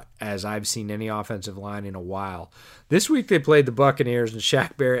overwrought as I've seen any offensive line in a while. This week they played the Buccaneers, and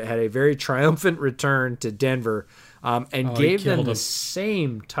Shaq Barrett had a very triumphant return to Denver and gave them the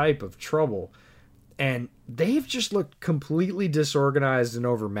same type of trouble. And they've just looked completely disorganized and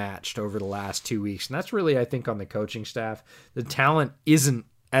overmatched over the last 2 weeks. And that's really, I think, on the coaching staff. The talent isn't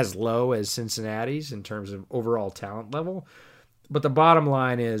as low as Cincinnati's in terms of overall talent level. But the bottom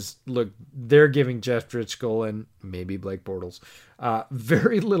line is, look, they're giving Jeff Driscoll and maybe Blake Bortles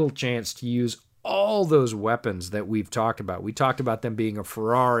very little chance to use all those weapons that we've talked about. We talked about them being a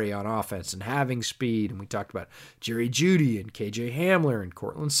Ferrari on offense and having speed, and we talked about Jerry Jeudy and KJ Hamler and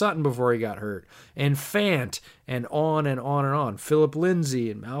Cortland Sutton before he got hurt, and Fant, and on and on and on. Philip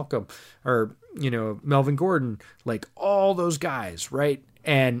Lindsay and Melvin Gordon, like all those guys, right?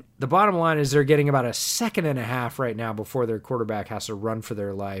 And the bottom line is they're getting about a second and a half right now before their quarterback has to run for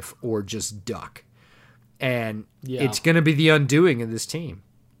their life or just duck. And it's going to be the undoing of this team.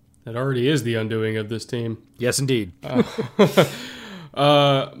 It already is the undoing of this team. Yes, indeed.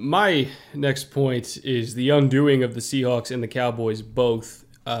 My next point is the undoing of the Seahawks and the Cowboys both.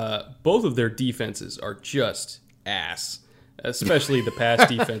 Both of their defenses are just ass, especially the pass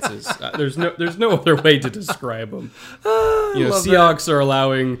defenses. There's no other way to describe them. Seahawks are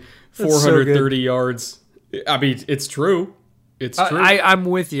allowing 430 yards. I mean, it's true. It's true. I'm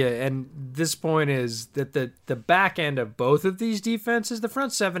with you, and this point is that the back end of both of these defenses, the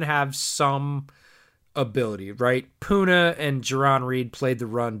front seven have some ability, right? Puna and Jaron Reed played the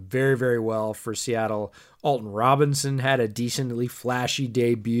run very, very well for Seattle. Alton Robinson had a decently flashy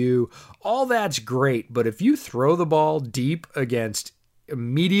debut. All that's great, but if you throw the ball deep against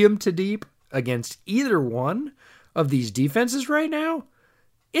medium to deep against either one of these defenses right now,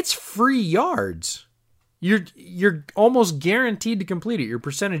 it's free yards. You're almost guaranteed to complete it. Your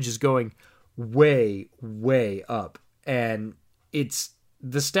percentage is going way, way up. And it's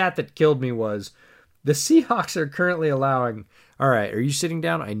the stat that killed me was the Seahawks are currently allowing, all right, are you sitting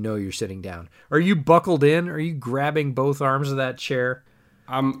down? I know you're sitting down. Are you buckled in? Are you grabbing both arms of that chair?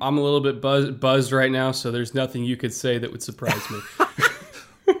 I'm a little bit buzzed right now, so there's nothing you could say that would surprise me.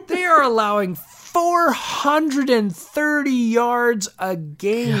 They are allowing 430 yards a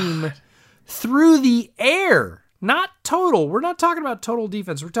game through the air, not total. We're not talking about total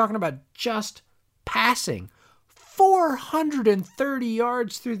defense. We're talking about just passing. 430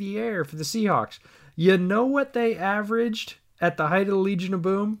 yards through the air for the Seahawks. You know what they averaged at the height of the Legion of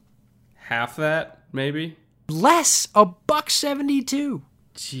Boom? Half that, maybe? Less, $172.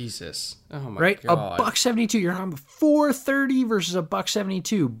 Jesus. Oh my right? God. $172. You're on 430 versus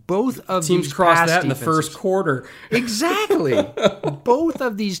 $172. Both of teams these crossed that defenses. In the first quarter. Exactly. Both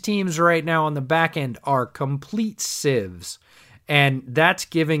of these teams right now on the back end are complete sieves. And that's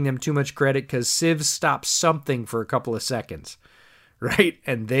giving them too much credit because sieves stop something for a couple of seconds. Right?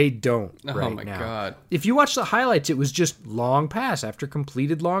 And they don't right now. Oh my God. If you watch the highlights, it was just long pass after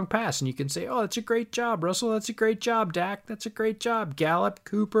completed long pass. And you can say, oh, that's a great job, Russell. That's a great job, Dak. That's a great job. Gallup,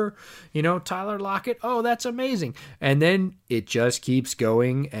 Cooper, Tyler Lockett. Oh, that's amazing. And then it just keeps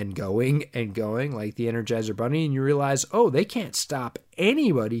going and going and going like the Energizer Bunny. And you realize, oh, they can't stop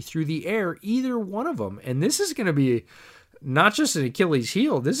anybody through the air, either one of them. And this is going to be not just an Achilles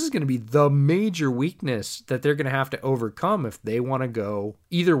heel, this is going to be the major weakness that they're going to have to overcome if they want to go,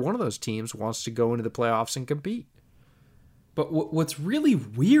 either one of those teams wants to go into the playoffs and compete. But what's really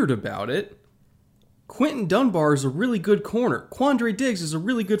weird about it, Quentin Dunbar is a really good corner. Quandre Diggs is a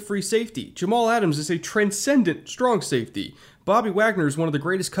really good free safety. Jamal Adams is a transcendent strong safety. Bobby Wagner is one of the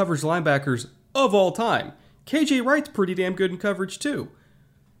greatest coverage linebackers of all time. KJ Wright's pretty damn good in coverage too.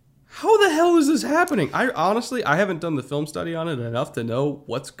 How the hell is this happening? I haven't done the film study on it enough to know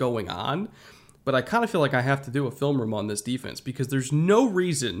what's going on, but I kind of feel like I have to do a film room on this defense because there's no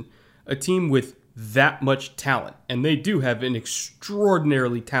reason a team with that much talent, and they do have an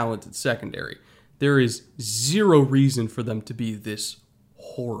extraordinarily talented secondary, there is zero reason for them to be this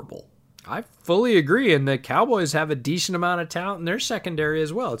horrible. I fully agree, and the Cowboys have a decent amount of talent in their secondary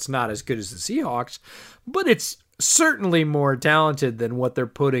as well. It's not as good as the Seahawks, but it's certainly more talented than what they're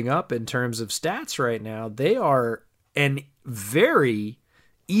putting up in terms of stats right now. They are an very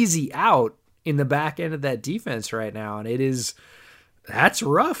easy out in the back end of that defense right now, and it is That's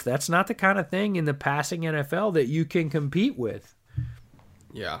rough. That's not the kind of thing in the passing NFL that you can compete with.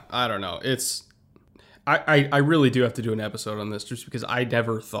 Yeah, I don't know. I really do have to do an episode on this just because I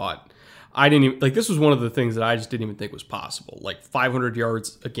never thought, I didn't even, like, this was one of the things that I just didn't even think was possible. Like 500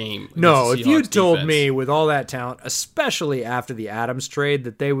 yards a game. No, if you'd told me with all that talent, especially after the Adams trade,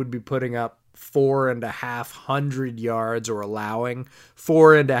 that they would be putting up 4,500 yards or allowing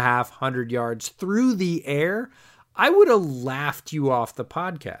 4,500 yards through the air, I would have laughed you off the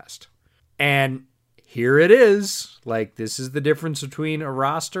podcast. And here it is. Like, this is the difference between a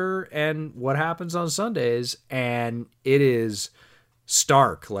roster and what happens on Sundays. And it is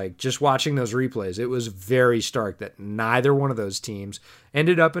stark. Like, just watching those replays, it was very stark that neither one of those teams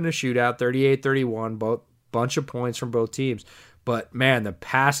ended up in a shootout, 38-31, both bunch of points from both teams. But man, the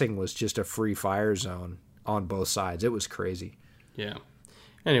passing was just a free fire zone on both sides. It was crazy. Yeah.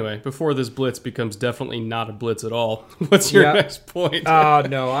 Anyway, before this blitz becomes definitely not a blitz at all, what's your next point?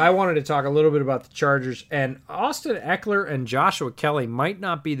 No, I wanted to talk a little bit about the Chargers. And Austin Eckler and Joshua Kelly might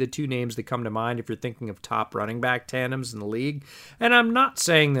not be the two names that come to mind if you're thinking of top running back tandems in the league. And I'm not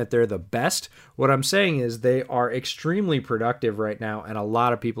saying that they're the best. What I'm saying is they are extremely productive right now, and a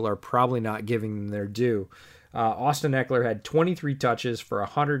lot of people are probably not giving them their due. Austin Eckler had 23 touches for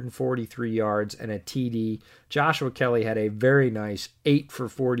 143 yards and a TD. Joshua Kelly had a very nice 8 for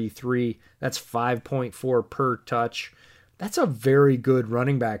 43. That's 5.4 per touch. That's a very good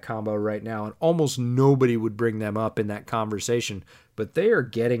running back combo right now, and almost nobody would bring them up in that conversation, but they are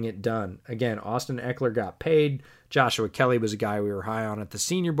getting it done. Again, Austin Eckler got paid. Joshua Kelly was a guy we were high on at the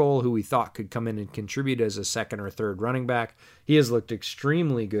Senior Bowl who we thought could come in and contribute as a second or third running back. He has looked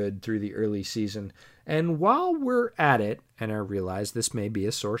extremely good through the early season. And while we're at it, and I realize this may be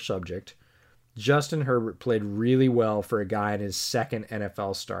a sore subject, Justin Herbert played really well for a guy in his second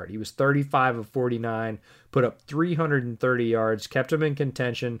NFL start. He was 35 of 49, put up 330 yards, kept him in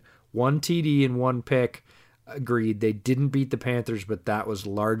contention, 1 TD and 1 pick. Agreed, they didn't beat the Panthers, but that was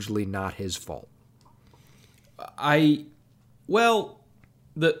largely not his fault.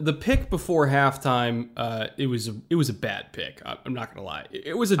 The pick before halftime, it was a bad pick. I'm not gonna lie.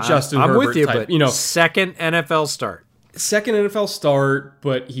 It was a Justin Herbert I'm with you, type, but second NFL start. Second NFL start,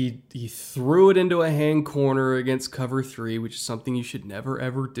 but he threw it into a hang corner against cover 3, which is something you should never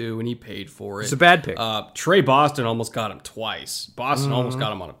ever do, and he paid for it. It's a bad pick. Trey Boston almost got him twice. Boston almost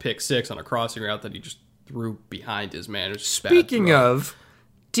got him on a pick 6 on a crossing route that he just threw behind his man. Speaking of,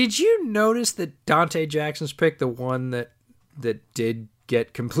 did you notice that Dante Jackson's pick, the one that did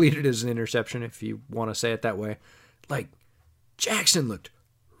get completed as an interception, if you want to say it that way, like, Jackson looked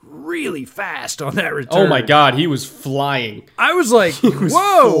really fast on that return. Oh my God, he was flying. I was like,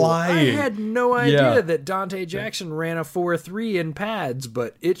 whoa, flying. I had no idea that Dante Jackson ran a 4.3 in pads,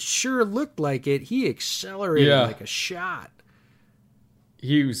 but it sure looked like it. He accelerated like a shot.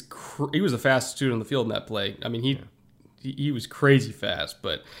 He was the fastest dude on the field in that play. I mean, he was crazy fast,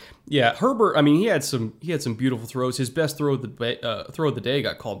 but yeah, Herbert. I mean, he had some beautiful throws. His best throw of the day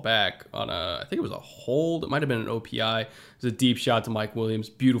got called back on I think it was a hold. It might have been an OPI. It was a deep shot to Mike Williams.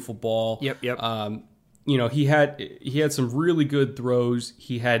 Beautiful ball. Yep. He had some really good throws.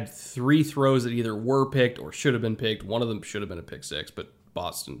 He had 3 throws that either were picked or should have been picked. One of them should have been a pick 6, but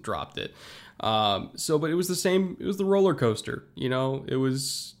Boston dropped it. But it was the same. It was the roller coaster. It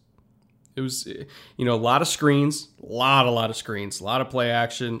was a lot of screens, a lot of screens, a lot of play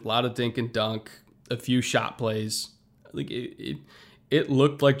action, a lot of dink and dunk, a few shot plays. Like it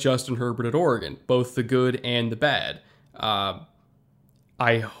looked like Justin Herbert at Oregon, both the good and the bad. I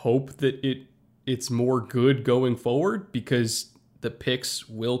hope that it's more good going forward because the picks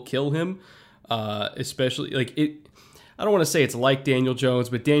will kill him, especially like it. I don't want to say it's like Daniel Jones,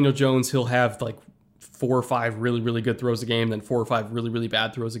 but Daniel Jones, he'll have like 4 or 5 really, really good throws a game, then 4 or 5 really, really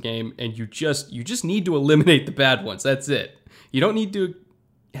bad throws a game, and you just need to eliminate the bad ones. That's it. You don't need to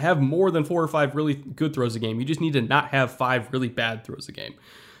have more than 4 or 5 really good throws a game. You just need to not have 5 really bad throws a game.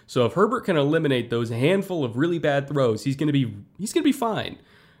 So if Herbert can eliminate those handful of really bad throws, he's gonna be fine.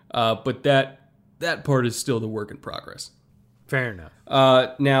 But that part is still the work in progress. Fair enough.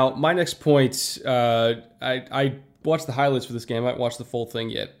 Now my next point, I watched the highlights for this game. I haven't watched the full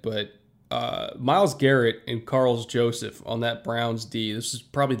thing yet, but Myles Garrett and Carl Joseph on that Browns D. This is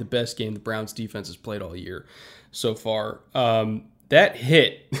probably the best game the Browns defense has played all year so far. That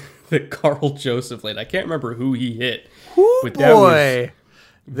hit that Carl Joseph laid, I can't remember who he hit. But that was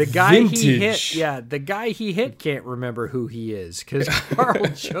the guy vintage. He hit. Yeah, the guy he hit can't remember who he is because Carl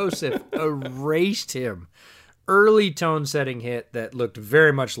Joseph erased him. Early tone-setting hit that looked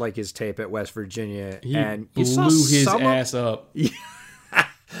very much like his tape at West Virginia. And you blew his ass up.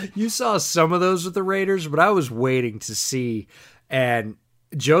 You saw some of those with the Raiders, but I was waiting to see And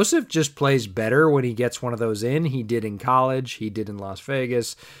Joseph just plays better when he gets one of those in. He did in college. He did in Las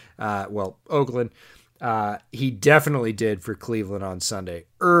Vegas. Oakland. He definitely did for Cleveland on Sunday.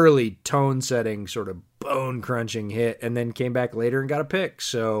 Early tone-setting, sort of bone-crunching hit, and then came back later and got a pick.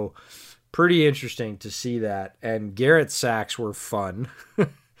 So pretty interesting to see that. And Garrett's sacks were fun.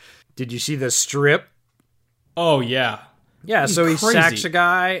 Did you see the strip? Oh, yeah. Yeah, so he Crazy. sacks a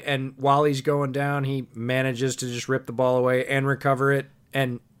guy, and while he's going down, he manages to just rip the ball away and recover it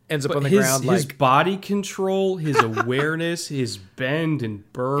and ends up on the ground. His body control, his awareness, his bend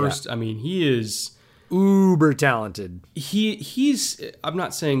and burst. Yeah. I mean, he is uber talented. He's I'm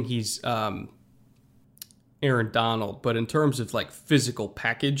not saying he's Aaron Donald, but in terms of like physical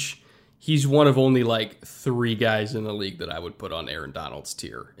package, he's one of only like 3 guys in the league that I would put on Aaron Donald's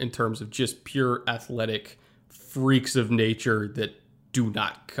tier in terms of just pure athletic freaks of nature that do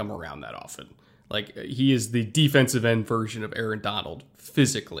not come around that often. Like, he is the defensive end version of Aaron Donald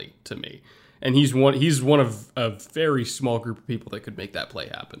physically to me. And he's one of a very small group of people that could make that play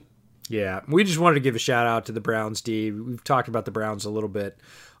happen. Yeah, we just wanted to give a shout out to the Browns, D. We've talked about the Browns a little bit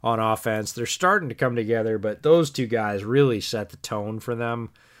on offense. They're starting to come together, but those 2 guys really set the tone for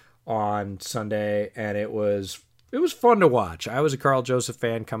them on Sunday, and it was fun to watch. I was a Carl Joseph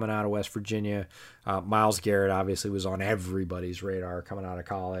fan coming out of West Virginia. Myles Garrett obviously was on everybody's radar coming out of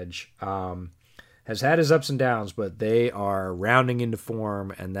college. Has had his ups and downs, but they are rounding into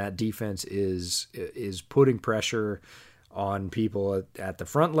form, and that defense is putting pressure on people at the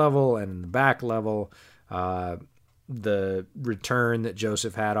front level and in the back level. The return that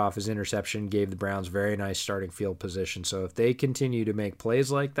Joseph had off his interception gave the Browns very nice starting field position. So if they continue to make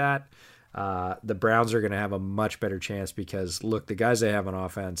plays like that, the Browns are going to have a much better chance because, look, the guys they have on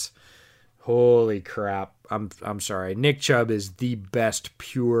offense, holy crap. I'm sorry. Nick Chubb is the best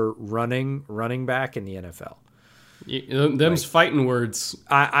pure running back in the NFL. Them's fighting words.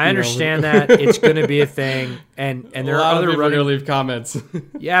 I understand that it's going to be a thing, and there are other running to leave comments.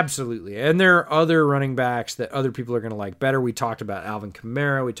 Yeah, absolutely, and there are other running backs that other people are going to like better. We talked about Alvin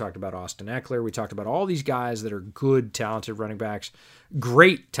Kamara, we talked about Austin Eckler, we talked about all these guys that are good, talented running backs,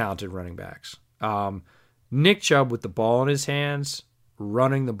 great talented running backs. Nick Chubb with the ball in his hands,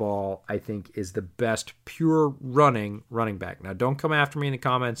 running the ball, I think, is the best pure running back. Now, don't come after me in the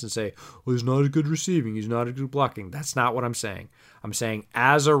comments and say, well, he's not a good receiving, he's not a good blocking. That's not what I'm saying. I'm saying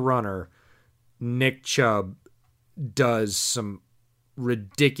as a runner, Nick Chubb does some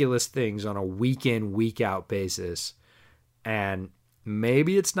ridiculous things on a week-in, week-out basis. And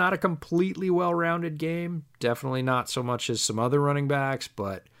maybe it's not a completely well-rounded game. Definitely not so much as some other running backs.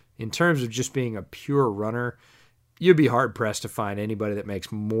 But in terms of just being a pure runner, you'd be hard-pressed to find anybody that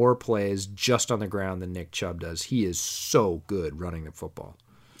makes more plays just on the ground than Nick Chubb does. He is so good running the football.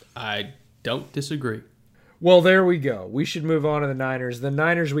 I don't disagree. Well, there we go. We should move on to the Niners. The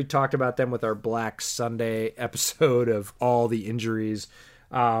Niners, we talked about them with our Black Sunday episode of all the injuries.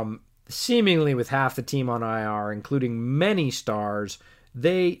 Seemingly with half the team on IR, including many stars,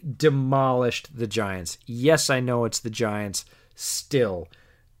 they demolished the Giants. Yes, I know it's the Giants. Still,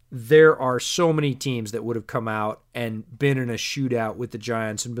 there are so many teams that would have come out and been in a shootout with the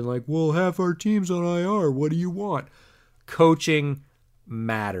Giants and been like, well, half our team's on IR. What do you want? Coaching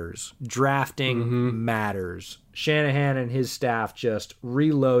matters. Drafting matters. Shanahan and his staff just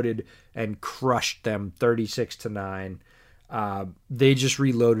reloaded and crushed them 36-9. They just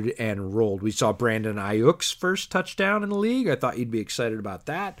reloaded and rolled. We saw Brandon Ayuk's first touchdown in the league. I thought you'd be excited about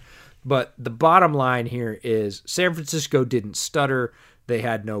that. But the bottom line here is San Francisco didn't stutter. They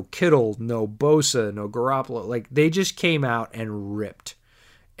had no Kittle, no Bosa, no Garoppolo. Like, they just came out and ripped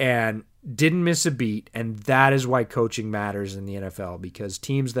and didn't miss a beat. And that is why coaching matters in the NFL, because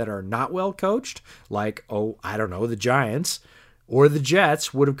teams that are not well coached, like, the Giants or the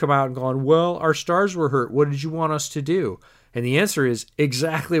Jets, would have come out and gone, well, our stars were hurt. What did you want us to do? And the answer is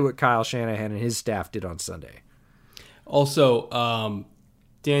exactly what Kyle Shanahan and his staff did on Sunday. Also,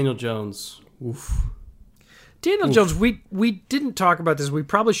 Daniel Jones. Oof. Daniel Jones, we didn't talk about this. We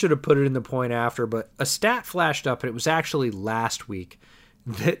probably should have put it in the point after, but a stat flashed up, and it was actually last week,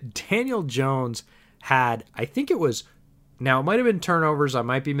 that Daniel Jones had, I think it was, now it might have been turnovers, I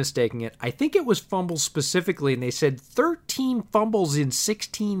might be mistaking it. I think it was fumbles specifically, and they said 13 fumbles in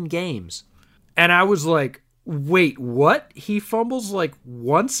 16 games. And I was like, wait, what? He fumbles like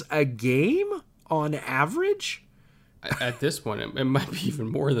once a game on average? At this point, it might be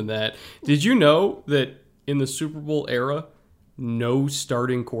even more than that. Did you know that in the Super Bowl era, no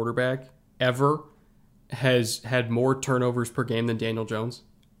starting quarterback ever has had more turnovers per game than Daniel Jones?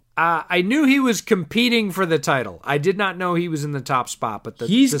 I knew he was competing for the title. I did not know he was in the top spot, but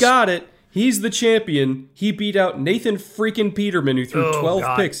he's got it. He's the champion. He beat out Nathan freaking Peterman, who threw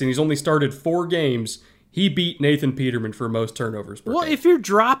 12 picks, and he's only started 4 games. He beat Nathan Peterman for most turnovers per game. If you're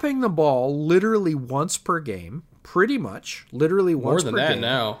dropping the ball literally once per game, pretty much, literally once per game. More than that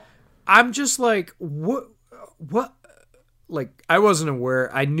now. I'm just like, what? Like, I wasn't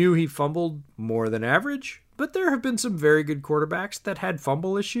aware. I knew he fumbled more than average, but there have been some very good quarterbacks that had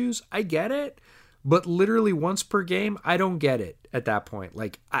fumble issues. I get it. But literally once per game, I don't get it at that point.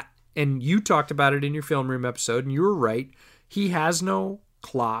 And you talked about it in your film room episode, and you were right. He has no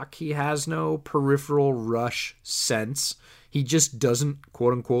clock. He has no peripheral rush sense. He just doesn't,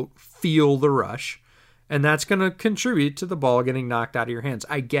 quote unquote, feel the rush. And that's going to contribute to the ball getting knocked out of your hands.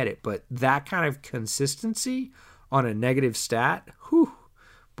 I get it. But that kind of consistency on a negative stat, whew,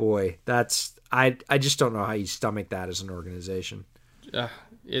 boy, I just don't know how you stomach that as an organization.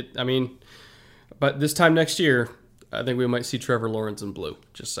 But this time next year, I think we might see Trevor Lawrence in blue.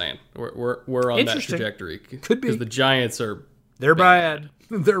 Just saying, we're on that trajectory. Could be, because the Giants they're bad.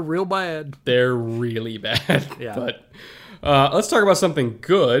 They're real bad. They're really bad. Yeah. But let's talk about something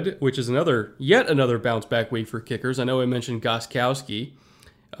good, which is yet another bounce back week for kickers. I know I mentioned Gostkowski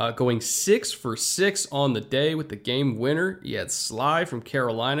going 6 for 6 on the day with the game winner. You had Sly from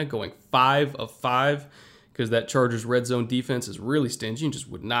Carolina going 5 of 5. Because that Chargers red zone defense is really stingy and just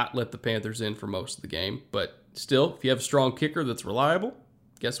would not let the Panthers in for most of the game. But still, if you have a strong kicker that's reliable,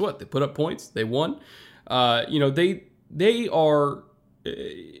 guess what? They put up points. They won. They are.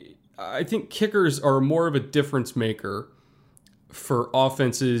 I think kickers are more of a difference maker for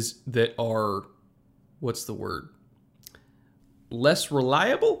offenses that are, what's the word? Less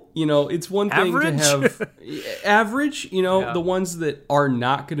reliable. It's one thing to have average, the ones that are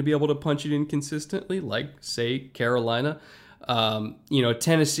not going to be able to punch it in consistently, like, say, Carolina.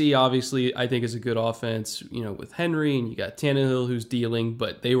 Tennessee, obviously, I think is a good offense, with Henry, and you got Tannehill who's dealing,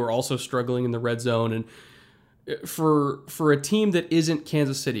 but they were also struggling in the red zone. And for a team that isn't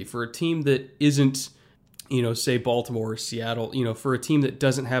Kansas City, for a team that isn't, say Baltimore or Seattle, for a team that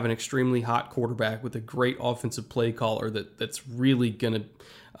doesn't have an extremely hot quarterback with a great offensive play caller that's really going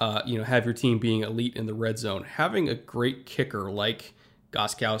to, have your team being elite in the red zone, having a great kicker like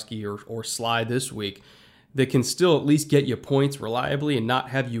Gostkowski or Sly this week that can still at least get you points reliably and not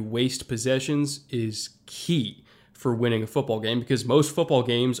have you waste possessions is key for winning a football game, because most football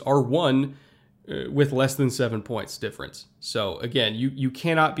games are won with less than 7 points difference. So again, you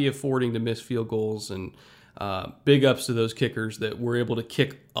cannot be affording to miss field goals, and big ups to those kickers that were able to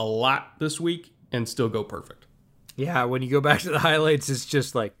kick a lot this week and still go perfect. Yeah, when you go back to the highlights, it's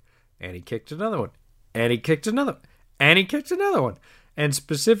just like, and he kicked another one, and he kicked another one, and he kicked another one. And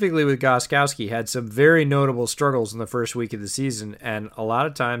specifically with Gostkowski, had some very notable struggles in the first week of the season, and a lot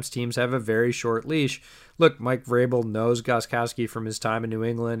of times teams have a very short leash. Look, Mike Vrabel knows Gostkowski from his time in New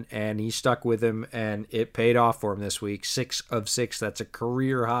England, and he stuck with him, and it paid off for him this week. 6 of 6, that's a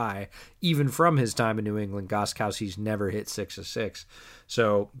career high. Even from his time in New England, Gostkowski's never hit 6 of 6.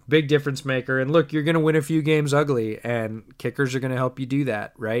 So, big difference maker. And look, you're going to win a few games ugly, and kickers are going to help you do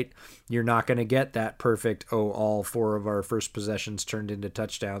that, right? You're not going to get that perfect, all 4 of our first possessions turned into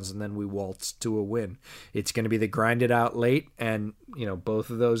touchdowns, and then we waltzed to a win. It's going to be the grind it out late, and, both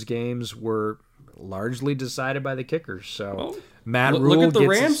of those games were largely decided by the kickers. So Matt Rule, look at the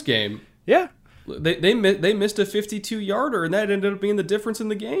Rams game. Yeah, they missed a 52-yarder, and that ended up being the difference in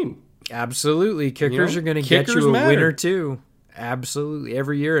the game. Absolutely, kickers are going to get you a win or two. Absolutely,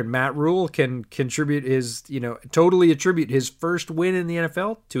 every year. And Matt Rule can contribute totally attribute his first win in the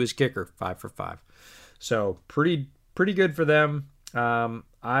NFL to his kicker, 5 for 5. So pretty good for them.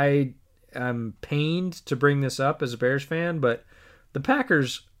 I am pained to bring this up as a Bears fan, but the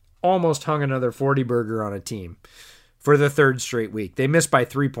Packers almost hung another 40-burger on a team for the third straight week. They missed by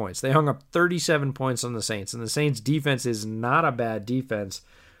 3 points. They hung up 37 points on the Saints, and the Saints' defense is not a bad defense.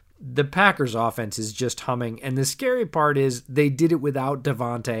 The Packers' offense is just humming, and the scary part is they did it without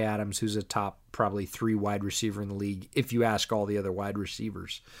Davante Adams, who's a top probably 3 wide receiver in the league, if you ask all the other wide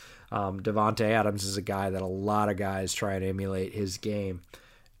receivers. Davante Adams is a guy that a lot of guys try and emulate his game.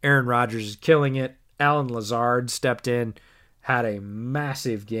 Aaron Rodgers is killing it. Alan Lazard stepped in, had a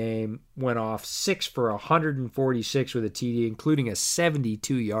massive game, went off 6 for 146 with a TD, including a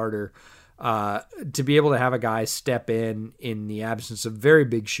 72-yarder. To be able to have a guy step in the absence of very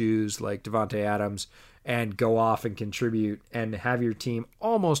big shoes like Davante Adams and go off and contribute and have your team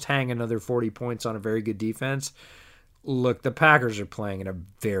almost hang another 40 points on a very good defense. Look, the Packers are playing at a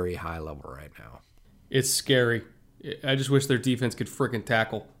very high level right now. It's scary. I just wish their defense could freaking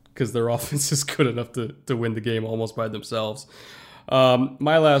tackle, because their offense is good enough to win the game almost by themselves.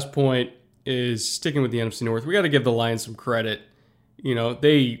 My last point is sticking with the NFC North. We got to give the Lions some credit.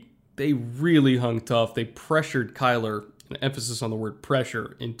 They they really hung tough. They pressured Kyler, an emphasis on the word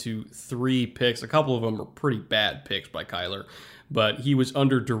pressure, into 3 picks. A couple of them were pretty bad picks by Kyler, but he was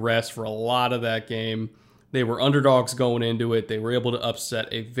under duress for a lot of that game. They were underdogs going into it. They were able to upset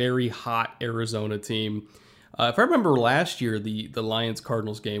a very hot Arizona team. If I remember last year, the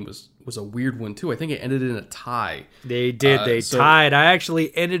Lions-Cardinals game was a weird one too. I think it ended in a tie. They did. They tied. I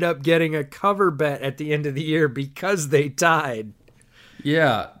actually ended up getting a cover bet at the end of the year because they tied.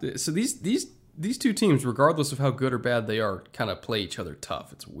 Yeah. So these two teams, regardless of how good or bad they are, kind of play each other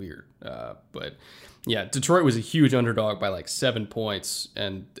tough. It's weird. But yeah, Detroit was a huge underdog by like 7 points,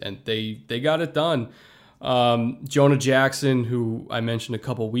 and they got it done. Jonah Jackson, who I mentioned a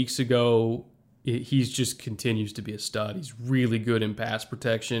couple weeks ago, he's just continues to be a stud. He's really good in pass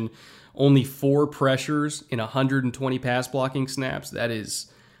protection. Only 4 pressures in 120 pass blocking snaps. That's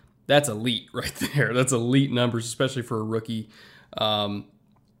elite right there. That's elite numbers, especially for a rookie.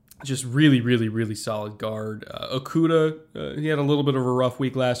 Just really, really, really solid guard. Okudah, he had a little bit of a rough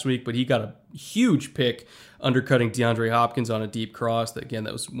week last week, but he got a huge pick undercutting DeAndre Hopkins on a deep cross. That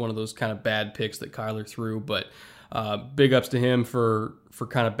was one of those kind of bad picks that Kyler threw, but big ups to him for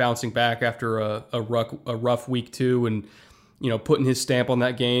kind of bouncing back after a rough week 2 and, putting his stamp on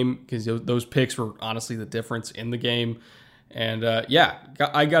that game, because those picks were honestly the difference in the game. And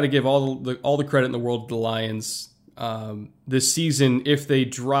I got to give all the credit in the world to the Lions. This season, if they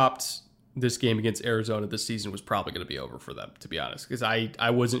dropped this game against Arizona, this season was probably going to be over for them, to be honest, because I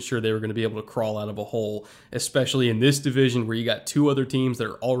wasn't sure they were going to be able to crawl out of a hole, especially in this division where you got 2 other teams that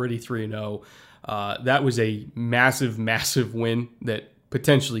are already 3-0. That was a massive, massive win that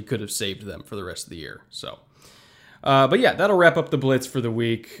potentially could have saved them for the rest of the year. So, but yeah, that'll wrap up the Blitz for the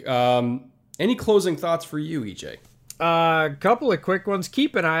week. Any closing thoughts for you, EJ? A couple of quick ones.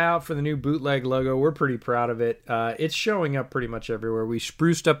 Keep an eye out for the new bootleg logo. We're pretty proud of it. It's showing up pretty much everywhere. We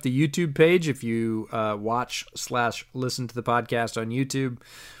spruced up the YouTube page. If you watch/listen to the podcast on YouTube,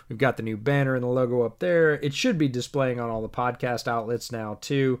 we've got the new banner and the logo up there. It should be displaying on all the podcast outlets now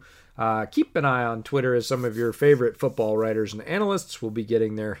too. Keep an eye on Twitter, as some of your favorite football writers and analysts will be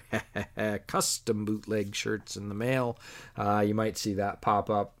getting their custom bootleg shirts in the mail. You might see that pop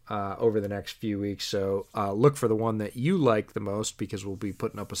up over the next few weeks. So look for the one that you like the most, because we'll be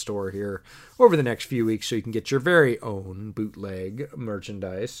putting up a store here over the next few weeks so you can get your very own bootleg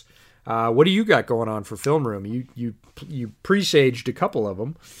merchandise. What do you got going on for Film Room? You presaged a couple of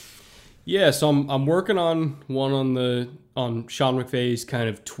them. Yeah, so I'm working on one on Sean McVay's kind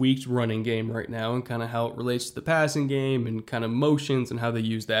of tweaked running game right now, and kind of how it relates to the passing game and kind of motions and how they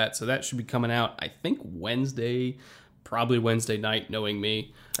use that. So that should be coming out, I think, Wednesday, probably Wednesday night, knowing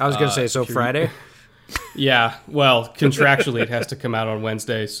me. I was going to say, Friday? Yeah, well, contractually it has to come out on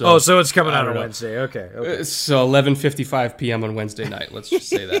Wednesday. So so it's coming out on Wednesday. Okay. So 11:55 p.m. on Wednesday night. Let's just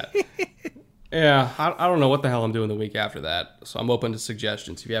say that. Yeah, I don't know what the hell I'm doing the week after that, so I'm open to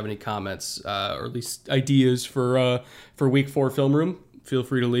suggestions. If you have any comments or at least ideas for Week 4 Film Room, feel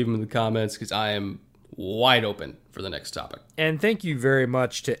free to leave them in the comments, because I am wide open for the next topic. And thank you very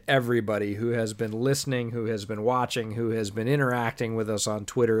much to everybody who has been listening, who has been watching, who has been interacting with us on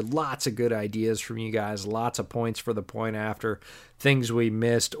Twitter. Lots of good ideas from you guys, lots of points for the point after, things we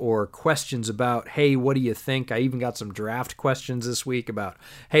missed, or questions about, hey, what do you think? I even got some draft questions this week about,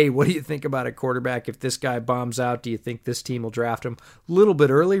 hey, what do you think about a quarterback? If this guy bombs out, do you think this team will draft him? A little bit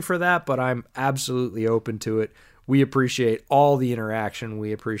early for that, but I'm absolutely open to it. We appreciate all the interaction.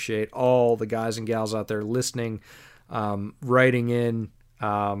 We appreciate all the guys and gals out there listening, writing in,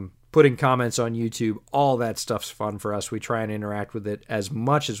 putting comments on YouTube. All that stuff's fun for us. We try and interact with it as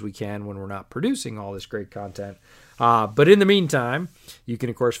much as we can when we're not producing all this great content. But in the meantime, you can,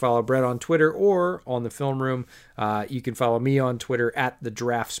 of course, follow Brett on Twitter or on the Film Room. You can follow me on Twitter at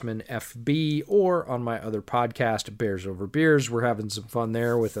TheDraftsmanFB, or on my other podcast, Bears Over Beers. We're having some fun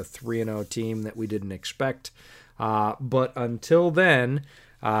there with a 3-0 team that we didn't expect. But until then,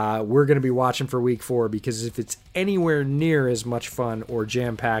 we're going to be watching for Week 4, because if it's anywhere near as much fun or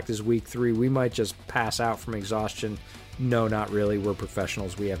jam-packed as Week 3, we might just pass out from exhaustion. No, not really. We're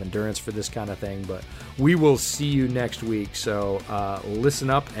professionals. We have endurance for this kind of thing, but we will see you next week. So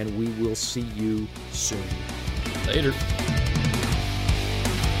listen up, and we will see you soon. Later.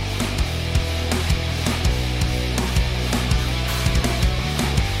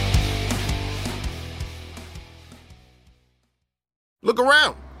 Look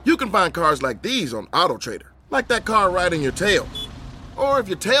around. You can find cars like these on AutoTrader, like that car riding your tail. Or if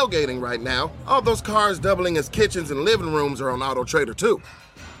you're tailgating right now, all those cars doubling as kitchens and living rooms are on AutoTrader too.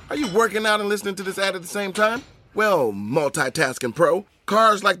 Are you working out and listening to this ad at the same time? Well, multitasking pro,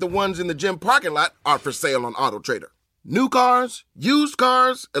 cars like the ones in the gym parking lot are for sale on AutoTrader. New cars, used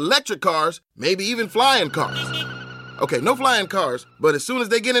cars, electric cars, maybe even flying cars. Okay, no flying cars, but as soon as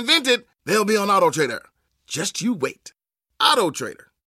they get invented, they'll be on AutoTrader. Just you wait. AutoTrader.